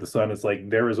chaos, where the sun is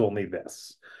like, there is only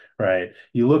this, right?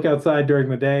 You look outside during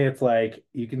the day, it's like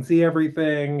you can see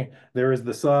everything. There is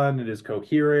the sun, it is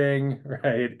cohering,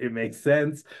 right? It makes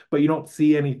sense, but you don't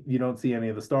see any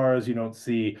of the stars, you don't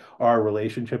see our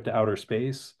relationship to outer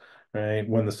space, right?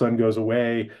 When the sun goes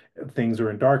away, things are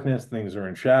in darkness, things are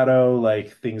in shadow,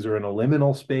 like things are in a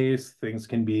liminal space, things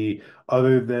can be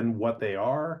other than what they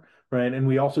are, right? And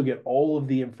we also get all of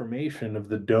the information of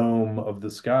the dome of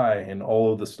the sky and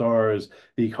all of the stars,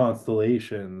 the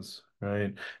constellations,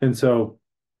 right? And so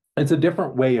it's a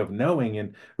different way of knowing,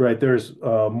 and right, there's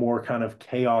more kind of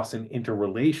chaos and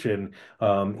interrelation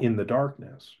in the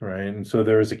darkness, right? And so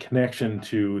there is a connection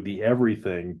to the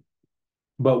everything,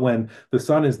 but when the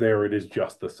sun is there, it is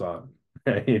just the sun,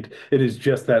 right? It is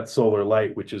just that solar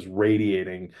light which is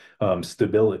radiating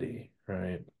stability,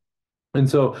 right? And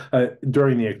so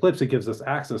during the eclipse, it gives us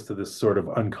access to this sort of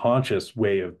unconscious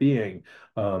way of being,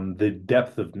 the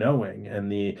depth of knowing,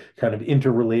 and the kind of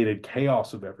interrelated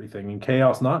chaos of everything. And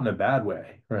chaos, not in a bad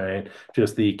way, right?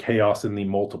 Just the chaos in the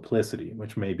multiplicity,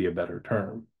 which may be a better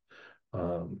term.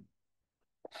 Um,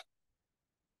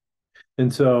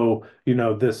 And so,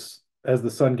 this, as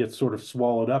the sun gets sort of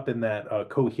swallowed up in that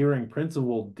cohering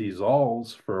principle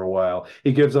dissolves for a while,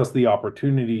 it gives us the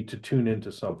opportunity to tune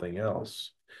into something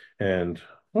else. And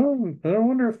well, I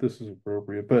wonder if this is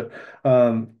appropriate, but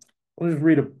I'll just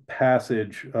read a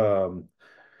passage from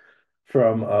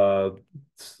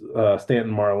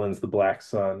Stanton Marlin's The Black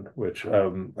Sun, which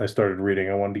I started reading.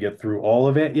 I wanted to get through all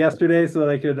of it yesterday so that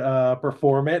I could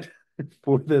perform it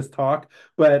for this talk.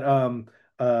 But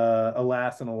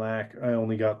alas and alack, I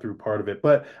only got through part of it.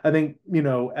 But I think,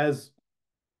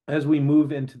 as we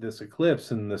move into this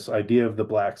eclipse and this idea of the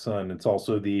black sun, it's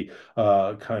also the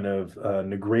kind of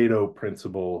Negredo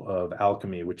principle of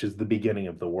alchemy, which is the beginning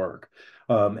of the work.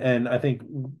 And I think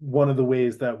one of the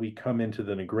ways that we come into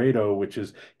the Negredo, which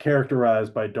is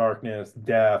characterized by darkness,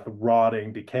 death,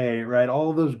 rotting, decay, right? All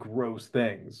of those gross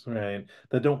things, right?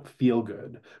 That don't feel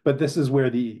good. But this is where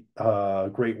the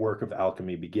great work of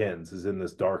alchemy begins, is in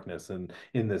this darkness and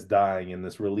in this dying, in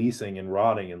this releasing and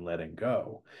rotting and letting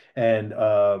go. And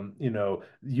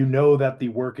that the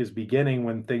work is beginning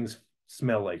when things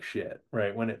smell like shit,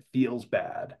 right? When it feels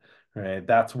bad, right?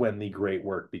 That's when the great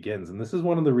work begins. And this is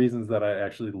one of the reasons that I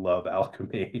actually love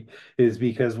alchemy is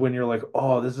because when you're like,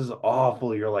 oh, this is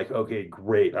awful, you're like, okay,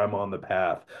 great, I'm on the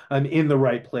path. I'm in the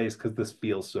right place because this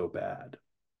feels so bad.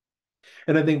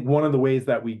 And I think one of the ways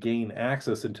that we gain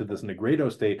access into this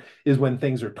Negredo state is when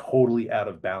things are totally out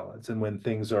of balance and when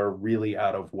things are really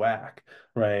out of whack,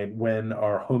 right? When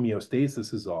our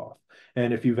homeostasis is off.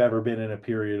 And if you've ever been in a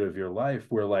period of your life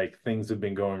where like things have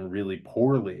been going really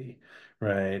poorly,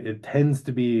 right? It tends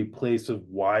to be a place of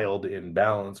wild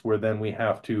imbalance where then we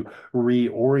have to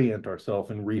reorient ourselves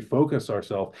and refocus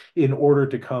ourselves in order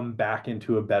to come back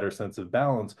into a better sense of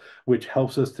balance, which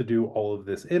helps us to do all of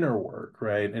this inner work,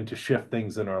 right? And to shift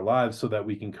things in our lives so that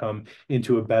we can come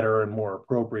into a better and more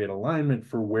appropriate alignment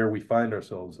for where we find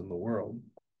ourselves in the world.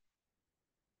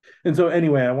 And so,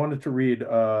 anyway, I wanted to read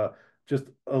just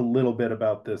a little bit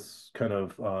about this kind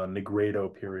of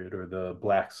Negredo period or the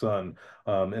Black Sun.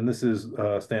 And this is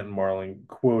Stanton Marling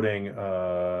quoting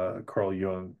Carl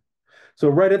Jung. So,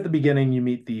 right at the beginning, you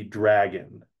meet the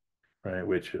dragon, right?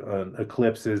 Which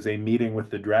eclipse is a meeting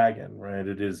with the dragon, right?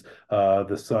 It is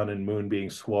the sun and moon being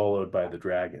swallowed by the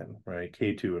dragon, right?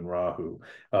 Ketu and Rahu,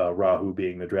 Rahu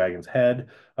being the dragon's head,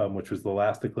 which was the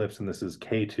last eclipse, and this is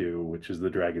Ketu, which is the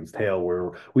dragon's tail,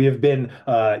 where we have been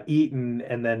eaten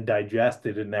and then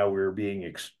digested, and now we're being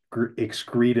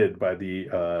excreted by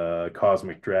the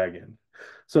cosmic dragon.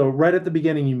 So right at the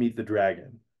beginning, you meet the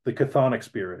dragon, the chthonic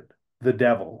spirit, the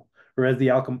devil, or as the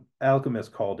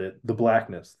alchemist called it, the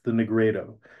blackness, the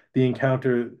negredo. The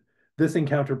encounter, this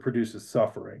encounter produces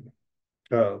suffering.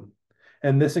 Um,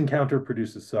 and this encounter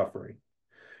produces suffering.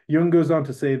 Jung goes on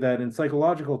to say that in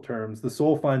psychological terms, the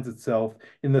soul finds itself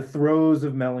in the throes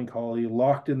of melancholy,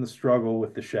 locked in the struggle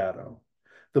with the shadow.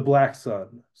 The black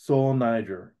sun, Sol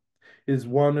Niger, is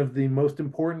one of the most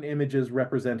important images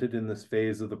represented in this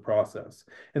phase of the process,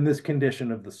 in this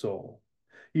condition of the soul.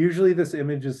 Usually, this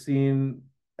image is seen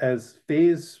as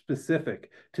phase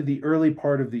specific to the early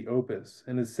part of the opus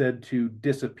and is said to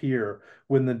disappear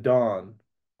when the dawn,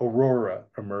 aurora,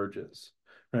 emerges.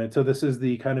 Right. So this is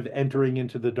the kind of entering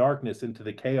into the darkness, into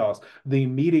the chaos, the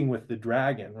meeting with the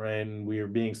dragon, right? And we are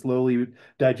being slowly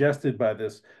digested by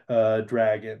this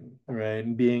dragon, right?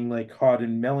 And being like caught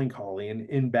in melancholy and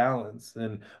imbalance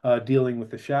and dealing with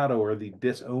the shadow or the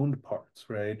disowned parts,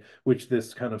 right? Which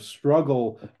this kind of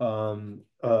struggle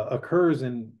occurs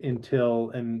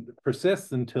until and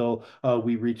persists until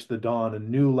we reach the dawn, a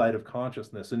new light of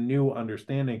consciousness, a new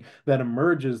understanding that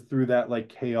emerges through that like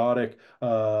chaotic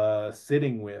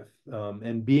sitting with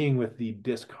and being with the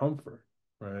discomfort,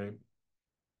 right?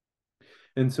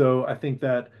 And so I think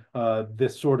that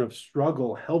this sort of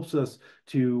struggle helps us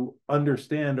to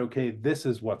understand, okay, this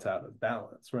is what's out of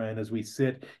balance, right? As we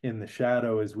sit in the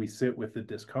shadow, as we sit with the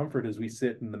discomfort, as we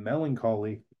sit in the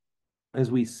melancholy, as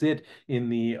we sit in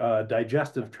the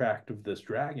digestive tract of this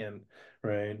dragon,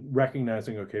 right?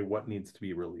 Recognizing, okay, what needs to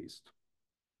be released?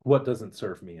 What doesn't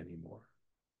serve me anymore,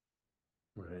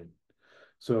 right?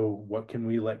 So what can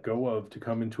we let go of to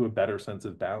come into a better sense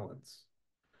of balance,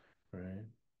 right?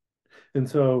 And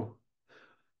so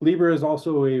Libra is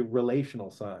also a relational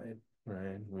sign,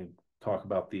 right? We talk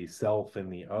about the self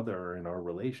and the other in our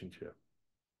relationship.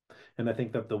 And I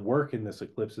think that the work in this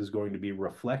eclipse is going to be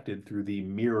reflected through the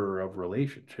mirror of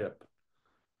relationship,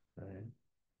 right?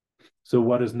 So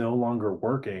what is no longer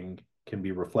working can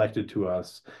be reflected to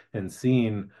us and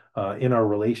seen in our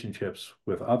relationships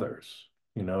with others.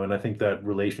 You know, and I think that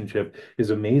relationship is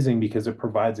amazing because it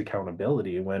provides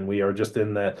accountability when we are just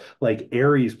in that like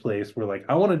Aries place where like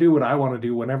I want to do what I want to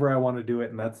do whenever I want to do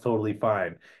it, and that's totally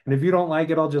fine. And if you don't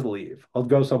like it, I'll just leave. I'll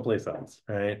go someplace else,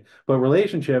 right? But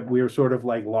relationship, we are sort of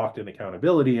like locked in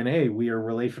accountability, and hey, we are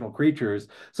relational creatures,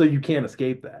 so you can't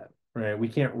escape that, right? We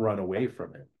can't run away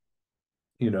from it,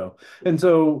 you know. And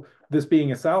so this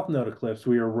being a south node eclipse,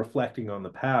 we are reflecting on the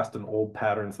past and old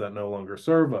patterns that no longer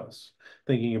serve us,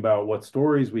 thinking about what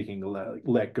stories we can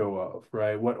let go of,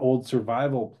 right? What old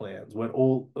survival plans, what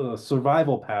old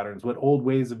survival patterns, what old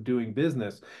ways of doing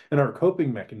business, and our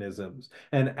coping mechanisms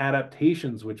and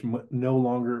adaptations which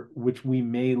we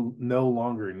may no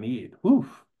longer need.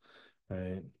 Oof,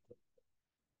 right?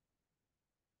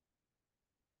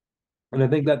 And I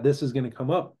think that this is going to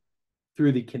come up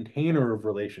through the container of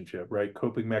relationship, right?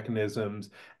 Coping mechanisms,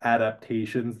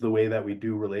 adaptations, the way that we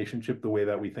do relationship, the way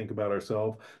that we think about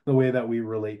ourselves, the way that we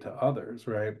relate to others,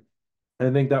 right? And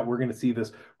I think that we're going to see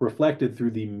this reflected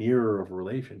through the mirror of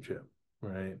relationship,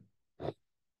 right?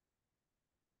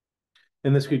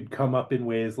 And this could come up in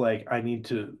ways like I need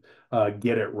to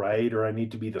get it right, or I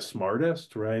need to be the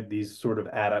smartest, right? These sort of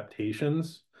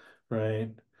adaptations, right?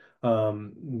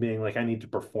 Being like I need to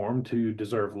perform to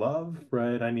deserve love,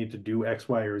 right? I need to do X,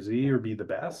 Y, or Z or be the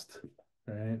best,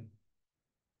 right?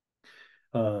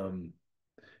 Um,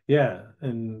 yeah,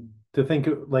 and to think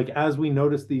like as we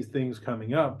notice these things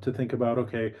coming up, to think about,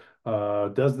 okay,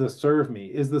 does this serve me?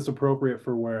 Is this appropriate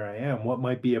for where I am? What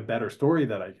might be a better story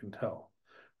that I can tell,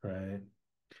 right?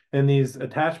 And these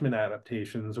attachment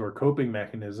adaptations or coping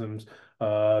mechanisms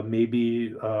may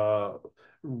be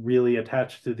really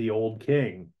attached to the old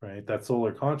king, right? That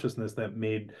solar consciousness that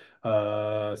made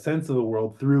sense of the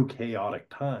world through chaotic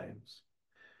times.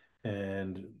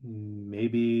 And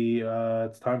maybe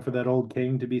it's time for that old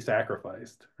king to be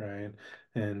sacrificed, right?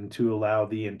 And to allow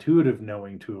the intuitive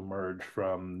knowing to emerge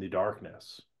from the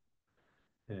darkness.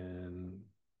 And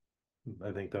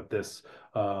I think that this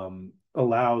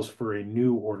allows for a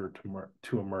new order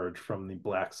to emerge from the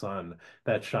black sun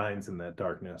that shines in that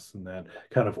darkness and that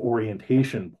kind of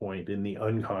orientation point in the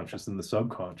unconscious and the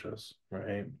subconscious,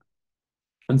 right?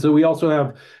 And so we also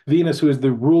have Venus, who is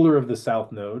the ruler of the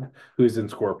South Node, who is in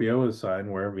Scorpio, a sign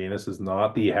where Venus is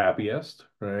not the happiest,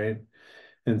 right?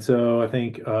 And so I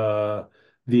think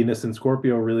Venus in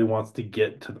Scorpio really wants to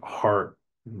get to the heart,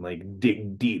 like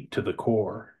dig deep to the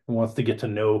core, and wants to get to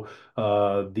know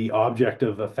the object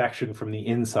of affection from the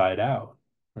inside out,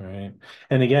 right?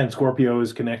 And again, Scorpio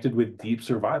is connected with deep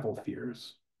survival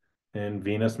fears, And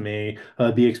Venus may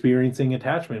be experiencing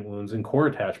attachment wounds and core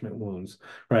attachment wounds,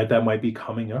 right? That might be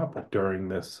coming up during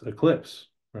this eclipse,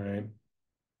 right?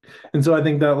 And so I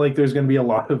think that like there's going to be a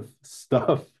lot of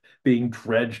stuff being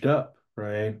dredged up,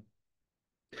 right?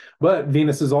 But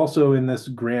Venus is also in this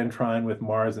grand trine with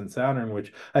Mars and Saturn,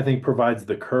 which I think provides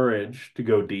the courage to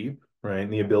go deep, right?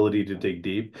 And the ability to dig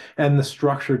deep and the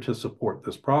structure to support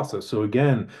this process. So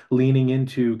again, leaning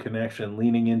into connection,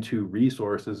 leaning into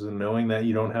resources and knowing that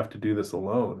you don't have to do this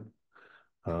alone.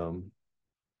 Um,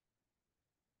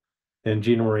 and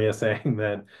Gina Maria saying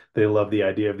that they love the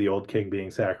idea of the old king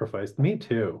being sacrificed. Me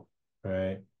too,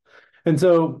 right? And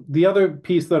so the other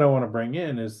piece that I want to bring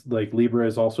in is like Libra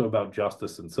is also about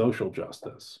justice and social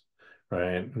justice,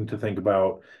 right? And to think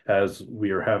about as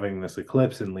we are having this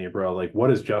eclipse in Libra, like what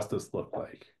does justice look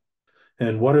like?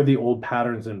 And what are the old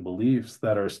patterns and beliefs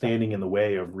that are standing in the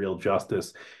way of real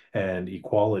justice and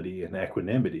equality and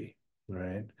equanimity,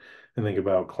 right? And think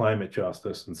about climate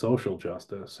justice and social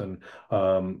justice. And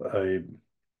I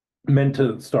meant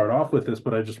to start off with this,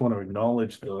 but I just want to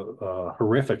acknowledge the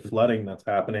horrific flooding that's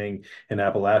happening in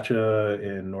Appalachia,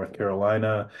 in North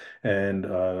Carolina, and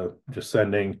just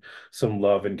sending some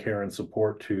love and care and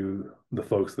support to the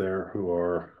folks there who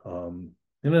are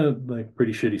in a like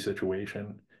pretty shitty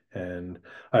situation. And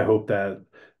I hope that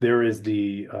there is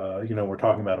the, we're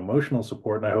talking about emotional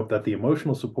support, and I hope that the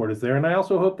emotional support is there. And I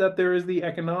also hope that there is the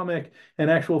economic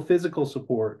and actual physical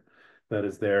support that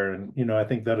is there. And, I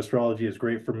think that astrology is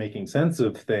great for making sense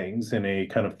of things in a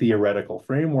kind of theoretical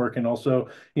framework. And also,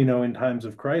 in times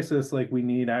of crisis, like we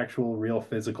need actual real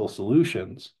physical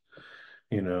solutions,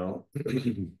 you know.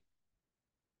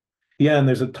 Yeah, and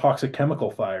there's a toxic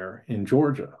chemical fire in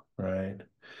Georgia, right?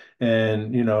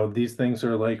 And, these things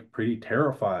are like pretty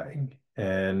terrifying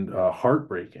and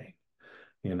heartbreaking,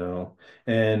 you know.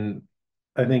 And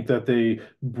I think that they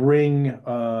bring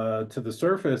to the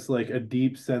surface like a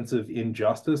deep sense of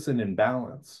injustice and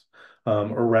imbalance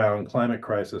around climate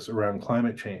crisis, around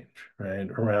climate change, right?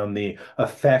 Around the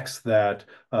effects that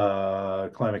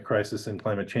climate crisis and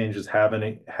climate change is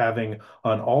having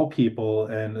on all people,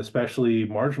 and especially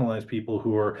marginalized people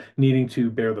who are needing to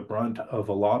bear the brunt of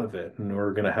a lot of it, and who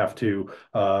are going to have to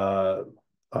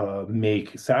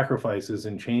make sacrifices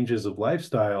and changes of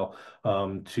lifestyle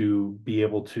to be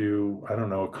able to, I don't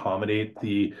know, accommodate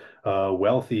the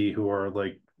wealthy who are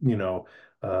like,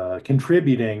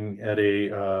 contributing at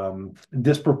a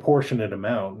disproportionate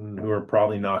amount and who are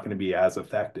probably not going to be as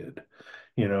affected.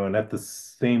 And at the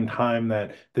same time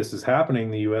that this is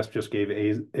happening, the US just gave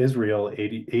Israel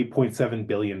 $88.7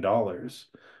 billion,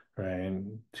 right,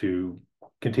 to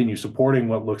continue supporting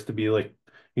what looks to be like,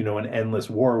 an endless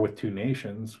war with two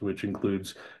nations, which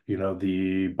includes,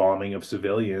 the bombing of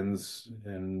civilians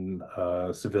and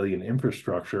civilian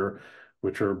infrastructure,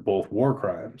 which are both war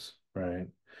crimes, right?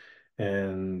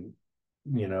 And,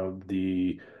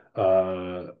 the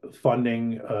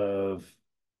funding of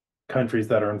countries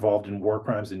that are involved in war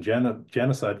crimes and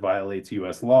genocide violates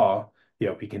US law,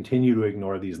 yet we continue to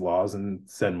ignore these laws and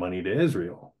send money to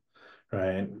Israel,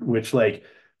 right? Which like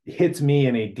hits me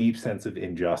in a deep sense of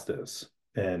injustice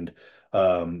and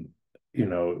um,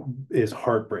 is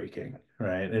heartbreaking,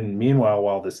 right? And meanwhile,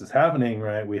 while this is happening,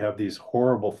 right, we have these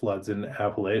horrible floods in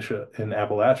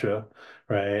Appalachia,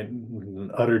 right?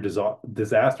 An utter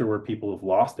disaster where people have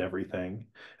lost everything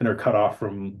and are cut off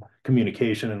from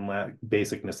communication and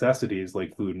basic necessities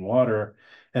like food and water.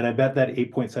 And I bet that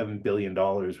 $8.7 billion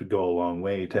would go a long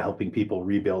way to helping people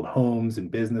rebuild homes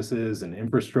and businesses and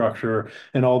infrastructure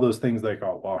and all those things that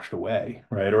got washed away,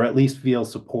 right? Or at least feel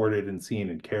supported and seen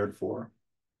and cared for.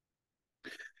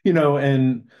 And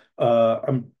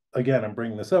I'm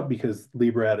bringing this up because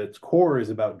Libra at its core is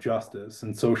about justice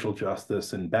and social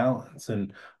justice and balance,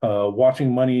 and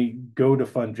watching money go to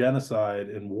fund genocide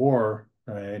and war,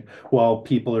 right, while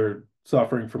people are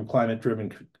suffering from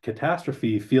climate-driven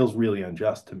catastrophe feels really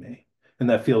unjust to me, and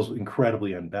that feels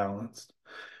incredibly unbalanced.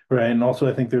 Right. And also,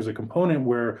 I think there's a component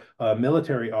where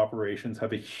military operations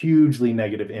have a hugely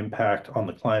negative impact on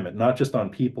the climate, not just on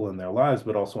people and their lives,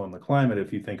 but also on the climate.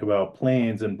 If you think about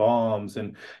planes and bombs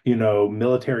and,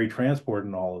 military transport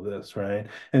and all of this, right?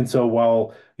 And so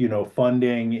while,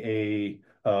 funding a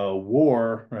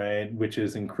war, right, which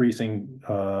is increasing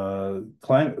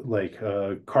climate, like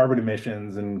carbon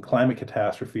emissions and climate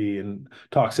catastrophe and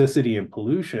toxicity and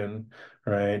pollution,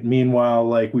 right? Meanwhile,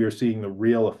 like we are seeing the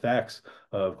real effects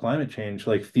of climate change,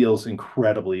 like feels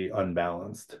incredibly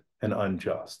unbalanced and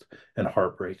unjust and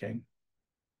heartbreaking,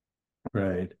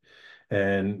 right?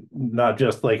 And not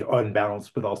just like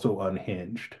unbalanced, but also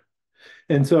unhinged.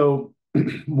 And so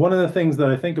one of the things that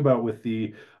I think about with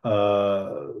the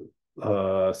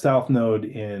South Node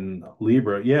in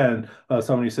Libra. Yeah, and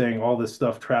somebody's saying all this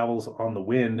stuff travels on the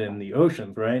wind and the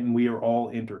oceans, right? And we are all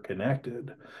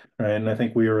interconnected, right? And I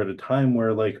think we are at a time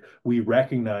where like we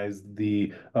recognize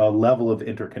the level of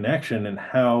interconnection and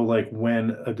how like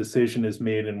when a decision is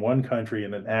made in one country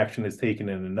and an action is taken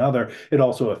in another, it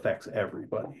also affects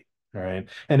everybody. All right.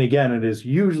 And again, it is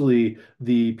usually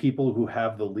the people who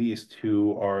have the least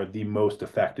who are the most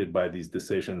affected by these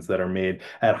decisions that are made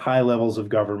at high levels of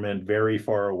government, very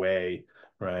far away,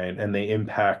 right? And they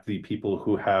impact the people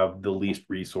who have the least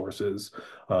resources.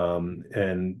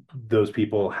 And those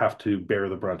people have to bear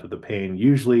the brunt of the pain,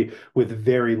 usually with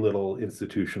very little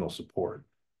institutional support.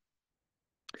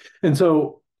 And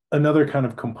so another kind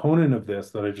of component of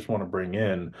this that I just want to bring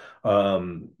in,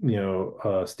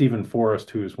 Stephen Forrest,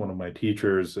 who is one of my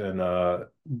teachers and a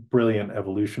brilliant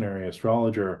evolutionary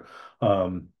astrologer,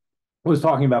 was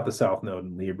talking about the South Node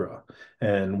in Libra.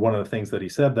 And one of the things that he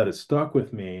said that has stuck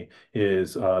with me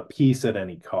is peace at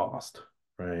any cost,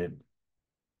 right?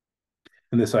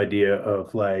 And this idea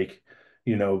of like,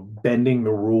 bending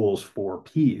the rules for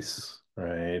peace,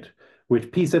 right?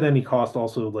 Which peace at any cost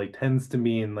also like tends to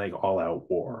mean like all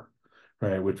out war,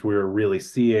 right? Which we're really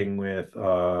seeing with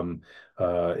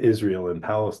Israel and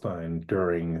Palestine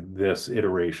during this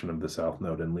iteration of the South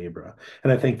Node in Libra.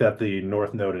 And I think that the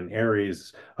North Node in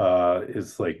Aries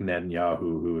is like Netanyahu,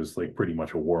 who is like pretty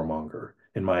much a warmonger,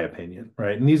 in my opinion,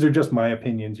 right? And these are just my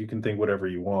opinions. You can think whatever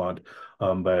you want.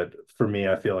 But for me,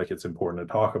 I feel like it's important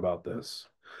to talk about this.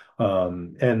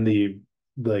 And the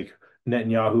like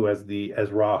Netanyahu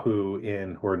as Rahu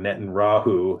in or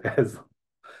Netanyahu as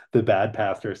the bad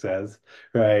pastor says,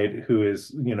 right? Who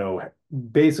is,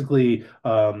 basically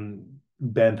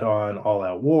bent on all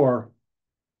out war,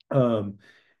 um,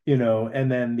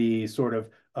 and then the sort of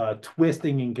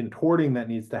twisting and contorting that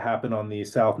needs to happen on the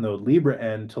South Node Libra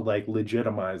end to like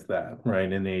legitimize that,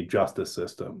 right, in a justice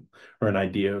system or an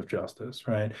idea of justice,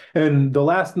 right? And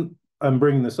I'm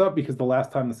bringing this up because the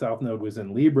last time the South Node was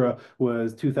in Libra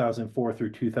was 2004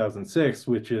 through 2006,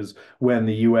 which is when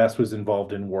the U.S. was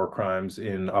involved in war crimes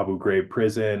in Abu Ghraib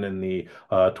prison and the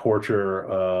torture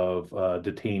of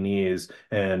detainees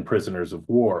and prisoners of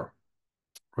war.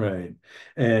 Right.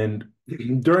 And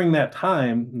during that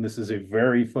time, and this is a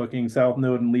very fucking South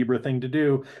Node and Libra thing to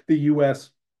do, the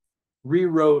US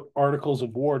rewrote articles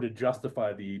of war to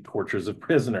justify the tortures of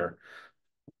prisoner.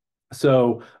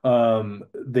 So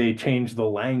they changed the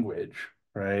language,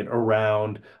 right,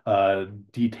 around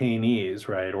detainees,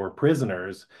 right, or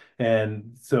prisoners.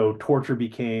 And so torture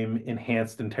became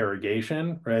enhanced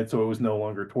interrogation, right? So it was no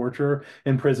longer torture,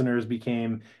 and prisoners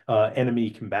became enemy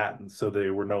combatants. So they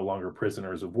were no longer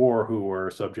prisoners of war who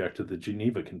were subject to the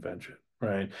Geneva Convention.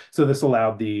 Right. So this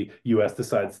allowed the US to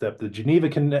sidestep the Geneva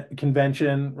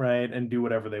Convention, right, and do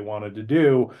whatever they wanted to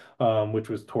do, which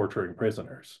was torturing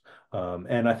prisoners.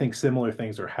 And I think similar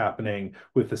things are happening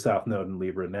with the South Node and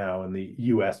Libra now, and the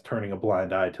US turning a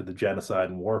blind eye to the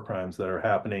genocide and war crimes that are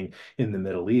happening in the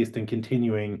Middle East and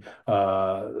continuing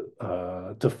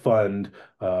to fund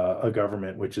a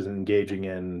government which is engaging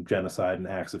in genocide and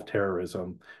acts of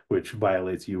terrorism, which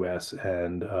violates US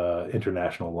and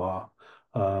international law.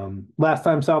 Last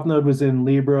time South Node was in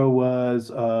Libra was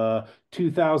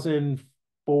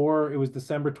 2004. It was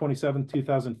December 27th,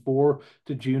 2004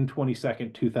 to June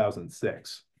 22nd,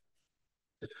 2006.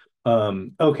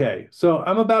 Okay, so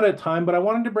I'm about at time, but I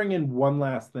wanted to bring in one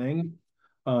last thing.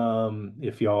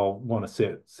 If y'all want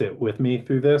to sit with me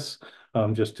through this,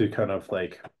 just to kind of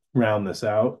like round this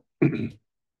out. And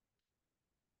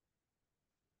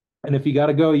if you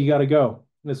gotta go, you gotta go.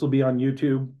 This will be on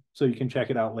YouTube, so you can check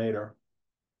it out later.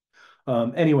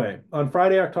 Anyway, on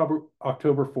Friday, October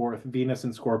 4th, Venus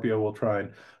in Scorpio will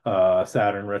trine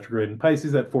Saturn retrograde in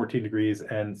Pisces at 14 degrees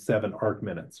and 7 arc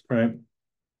minutes, right?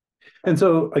 And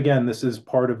so again, this is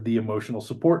part of the emotional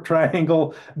support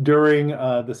triangle during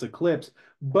this eclipse,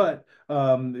 but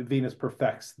Venus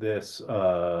perfects this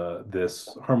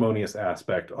harmonious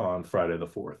aspect on Friday the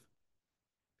 4th.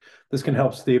 This can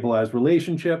help stabilize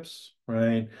relationships,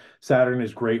 right? Saturn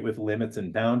is great with limits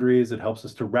and boundaries. It helps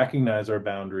us to recognize our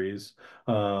boundaries.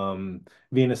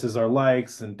 Venus is our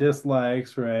likes and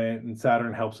dislikes, right? And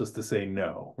Saturn helps us to say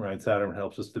no, right? Saturn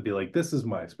helps us to be like, this is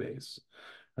my space,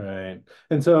 right?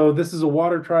 And so this is a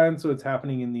water trine, so it's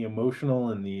happening in the emotional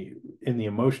and in the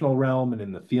emotional realm and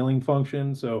in the feeling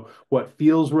function. So what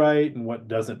feels right and what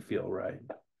doesn't feel right.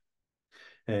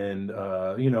 And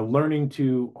learning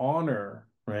to honor,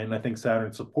 right? And I think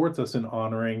Saturn supports us in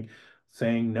honoring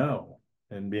saying no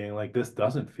and being like, this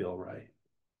doesn't feel right.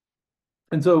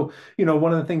 And so,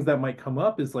 one of the things that might come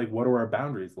up is like, what do our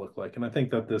boundaries look like? And I think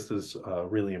that this is a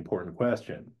really important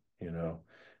question,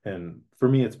 And for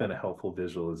me, it's been a helpful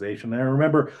visualization. And I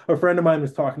remember a friend of mine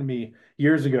was talking to me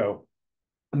years ago,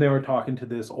 and they were talking to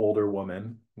this older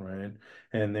woman, right?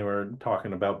 And they were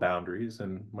talking about boundaries.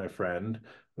 And my friend,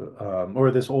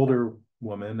 or this older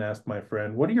woman asked my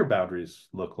friend, "What do your boundaries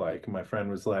look like?" And my friend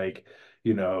was like,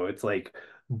 it's like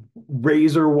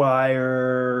razor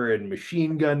wire and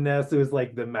machine gun nests. It was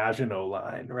like the Maginot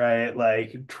Line, right?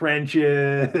 Like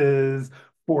trenches,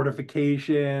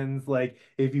 fortifications. Like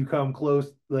if you come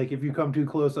close, like if you come too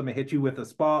close, I'm gonna hit you with a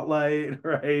spotlight,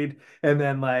 right? And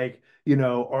then like,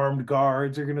 armed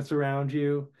guards are gonna surround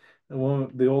you.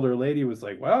 And the older lady was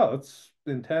like, "Wow, that's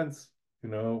intense." You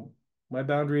know, my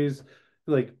boundaries,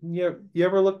 like, you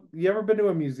ever been to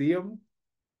a museum,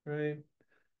 right?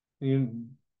 You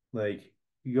like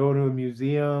you go to a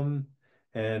museum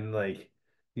and like,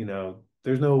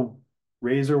 there's no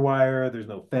razor wire, there's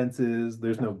no fences,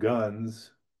 there's no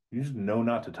guns. You just know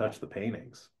not to touch the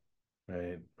paintings,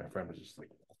 right? My friend was just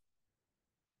like,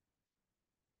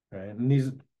 right? And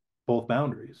these both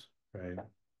boundaries, right?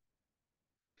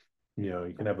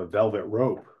 You can have a velvet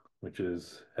rope, which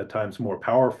is at times more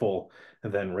powerful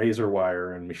than razor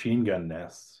wire and machine gun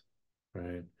nests,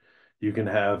 right? You can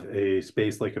have a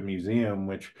space like a museum,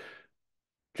 which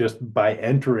just by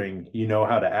entering, you know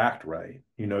how to act right.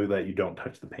 You know that you don't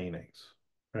touch the paintings,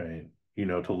 right? You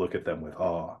know to look at them with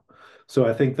awe. So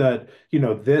I think that,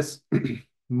 this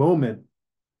moment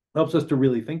helps us to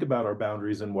really think about our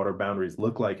boundaries and what our boundaries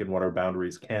look like and what our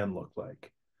boundaries can look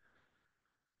like.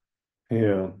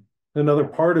 Yeah. Another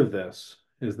part of this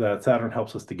is that Saturn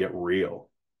helps us to get real,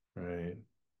 right?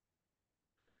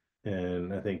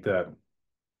 And I think that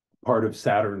part of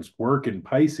Saturn's work in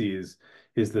Pisces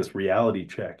is this reality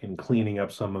check and cleaning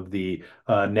up some of the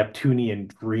Neptunian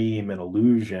dream and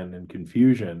illusion and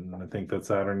confusion. And I think that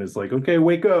Saturn is like, okay,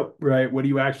 wake up, right? What are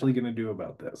you actually going to do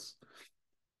about this?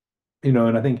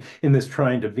 And I think in this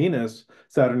trine to Venus,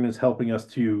 Saturn is helping us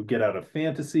to get out of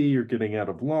fantasy or getting out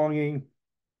of longing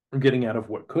or getting out of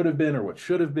what could have been or what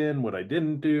should have been, what I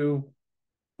didn't do,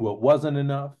 what wasn't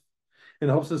enough. It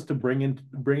helps us to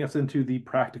bring us into the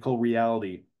practical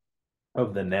reality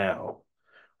of the now,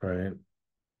 right?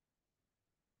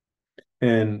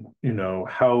 And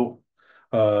how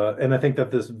and I think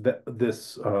that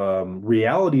this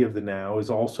reality of the now is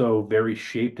also very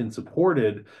shaped and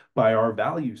supported by our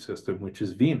value system, which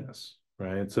is Venus,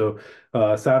 right? So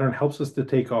Saturn helps us to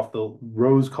take off the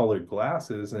rose-colored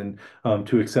glasses and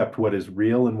to accept what is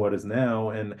real and what is now,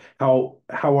 and how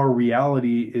our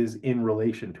reality is in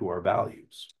relation to our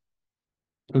values.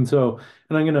 And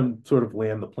I'm going to sort of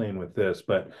land the plane with this,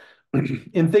 but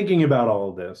in thinking about all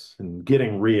of this and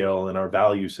getting real in our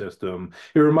value system,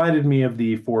 it reminded me of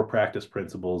the four practice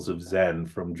principles of Zen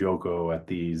from Joko at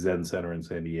the Zen Center in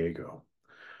San Diego,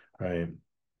 right?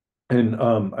 And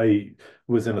I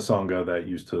was in a sangha that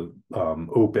used to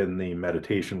open the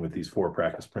meditation with these four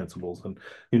practice principles,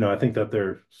 and I think that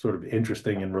they're sort of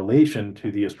interesting in relation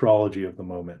to the astrology of the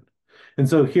moment. And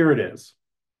so here it is.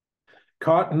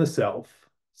 Caught in the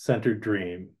self-centered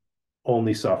dream,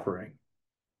 only suffering.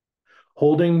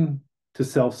 Holding to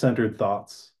self-centered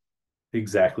thoughts,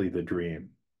 exactly the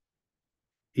dream.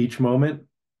 Each moment,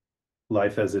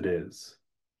 life as it is,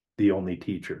 the only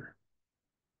teacher.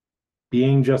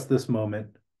 Being just this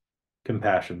moment,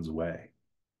 compassion's way.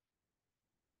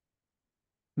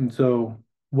 And so,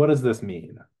 what does this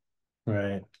mean,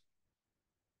 right?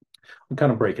 I'll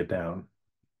kind of break it down.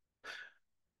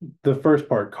 The first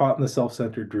part, caught in the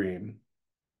self-centered dream,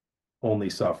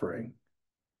 only suffering.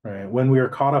 Right. When we are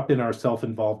caught up in our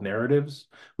self-involved narratives,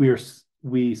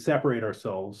 we separate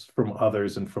ourselves from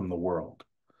others and from the world.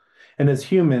 And as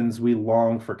humans, we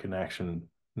long for connection.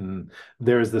 And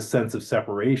there's this sense of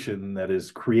separation that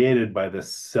is created by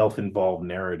this self-involved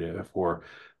narrative or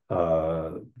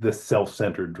this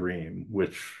self-centered dream,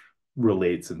 which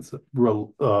results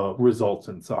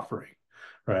in suffering.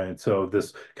 Right. So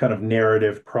this kind of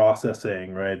narrative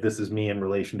processing, right? This is me in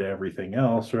relation to everything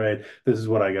else, right? This is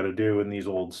what I got to do in these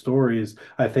old stories,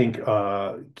 I think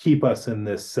keep us in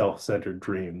this self-centered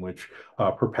dream, which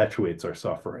perpetuates our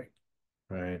suffering,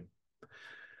 right?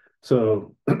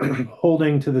 So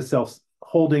holding to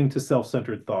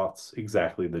self-centered thoughts,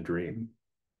 exactly the dream.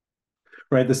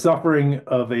 Right, the suffering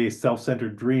of a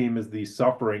self-centered dream is the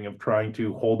suffering of trying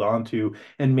to hold on to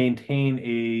and maintain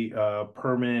a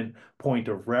permanent point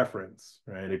of reference,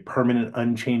 right? A permanent,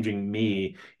 unchanging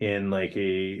me in like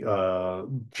a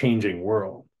changing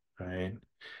world, right?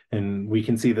 And we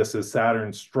can see this as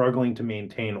Saturn struggling to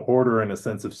maintain order and a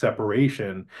sense of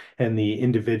separation and the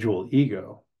individual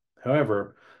ego.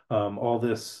 However, all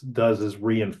this does is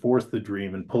reinforce the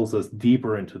dream and pulls us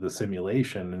deeper into the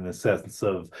simulation in a sense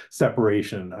of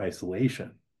separation and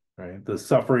isolation. Right? The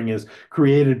suffering is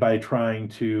created by trying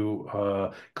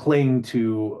to cling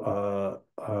to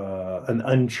an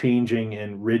unchanging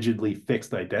and rigidly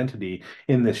fixed identity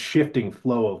in this shifting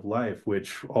flow of life,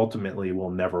 which ultimately will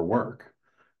never work.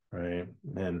 Right.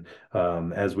 And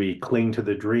as we cling to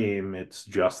the dream, it's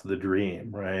just the dream,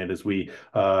 right? As we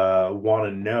want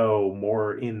to know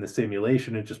more in the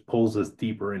simulation, it just pulls us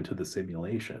deeper into the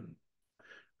simulation,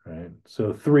 right?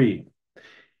 So, three,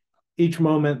 each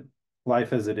moment,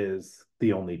 life as it is,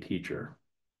 the only teacher.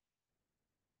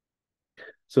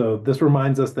 So, this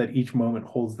reminds us that each moment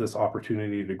holds this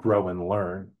opportunity to grow and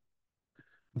learn.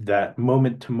 That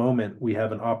moment to moment, we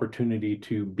have an opportunity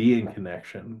to be in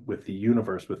connection with the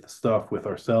universe, with the stuff, with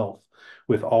ourselves,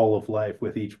 with all of life,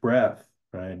 with each breath,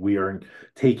 right? We are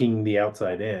taking the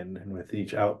outside in, and with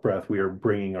each out breath, we are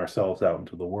bringing ourselves out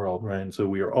into the world, right? And so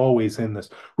we are always in this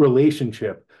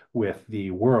relationship with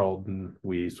the world, and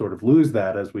we sort of lose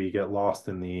that as we get lost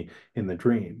in the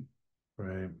dream,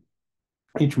 right?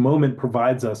 Each moment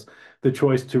provides us the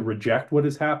choice to reject what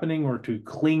is happening or to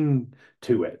cling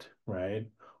to it, right?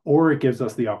 Or it gives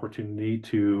us the opportunity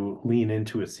to lean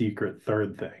into a secret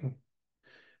third thing.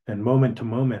 And moment to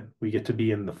moment, we get to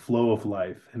be in the flow of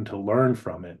life and to learn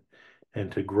from it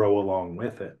and to grow along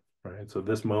with it, right? So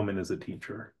this moment is a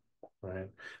teacher, right?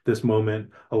 This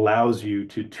moment allows you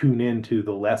to tune into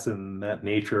the lesson that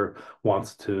nature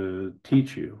wants to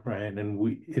teach you, right? And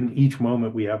in each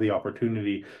moment, we have the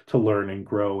opportunity to learn and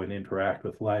grow and interact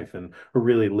with life, and we're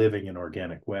really living an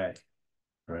organic way,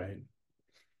 right?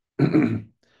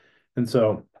 And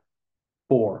so,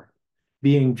 four,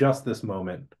 being just this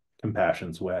moment,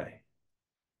 compassion's way.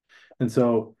 And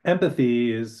so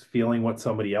empathy is feeling what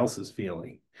somebody else is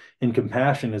feeling. And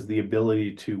compassion is the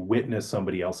ability to witness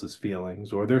somebody else's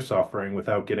feelings or their suffering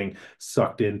without getting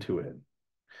sucked into it.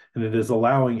 And it is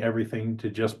allowing everything to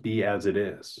just be as it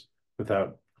is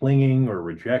without clinging or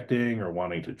rejecting or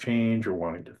wanting to change or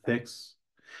wanting to fix.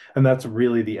 And that's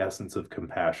really the essence of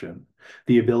compassion,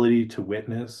 the ability to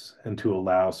witness and to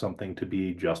allow something to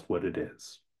be just what it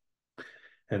is.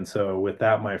 And so, with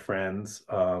that, my friends,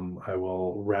 I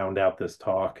will round out this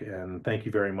talk and thank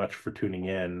you very much for tuning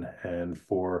in and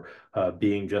for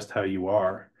being just how you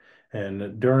are.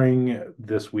 And during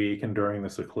this week and during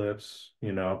this eclipse,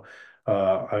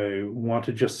 I want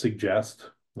to just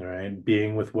suggest, all right,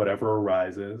 being with whatever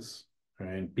arises,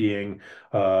 right, being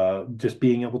just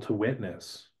being able to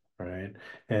witness, right,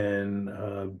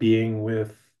 and being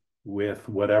with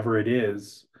whatever it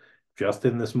is, just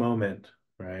in this moment,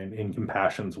 right, in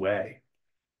compassion's way,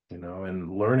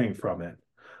 and learning from it,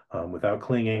 without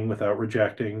clinging, without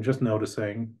rejecting, just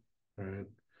noticing, right,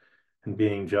 and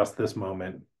being just this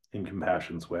moment in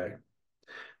compassion's way.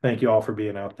 Thank you all for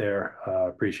being out there.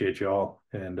 Appreciate you all.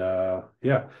 And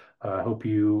yeah, I hope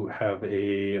you have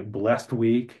a blessed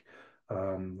week.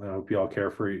 I hope you all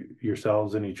care for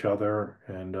yourselves and each other.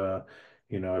 And,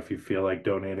 if you feel like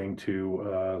donating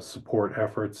to support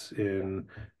efforts in,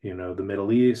 the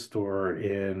Middle East or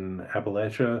in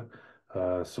Appalachia,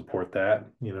 support that,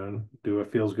 do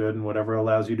what feels good and whatever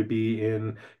allows you to be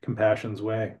in compassion's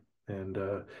way. And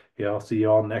yeah, I'll see you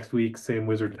all next week. Same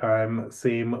wizard time,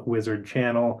 same wizard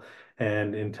channel.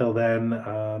 And until then,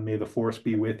 may the force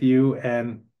be with you.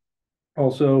 And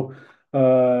also,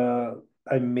 uh,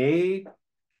 I may,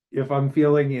 if I'm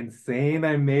feeling insane,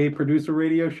 I may produce a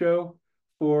radio show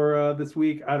for this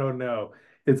week. I don't know.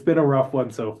 It's been a rough one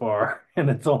so far, and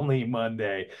it's only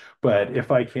Monday. But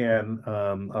if I can,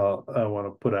 I want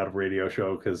to put out a radio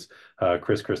show because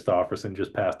Chris Christopherson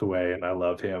just passed away, and I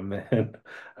love him, and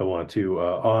I want to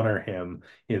honor him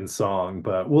in song.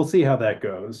 But we'll see how that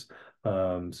goes.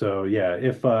 So yeah,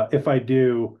 if I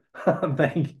do,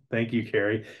 thank you,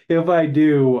 Carrie. If I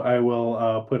do, I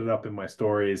will put it up in my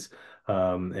stories.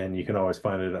 And you can always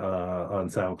find it on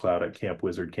SoundCloud at Camp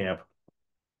Wizard Camp.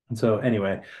 And so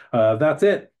anyway, that's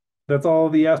it. That's all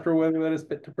the astro weather that is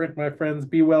fit to print, my friends.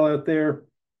 Be well out there,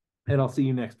 and I'll see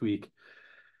you next week.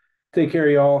 Take care,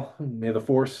 y'all. May the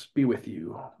force be with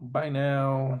you. Bye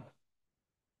now.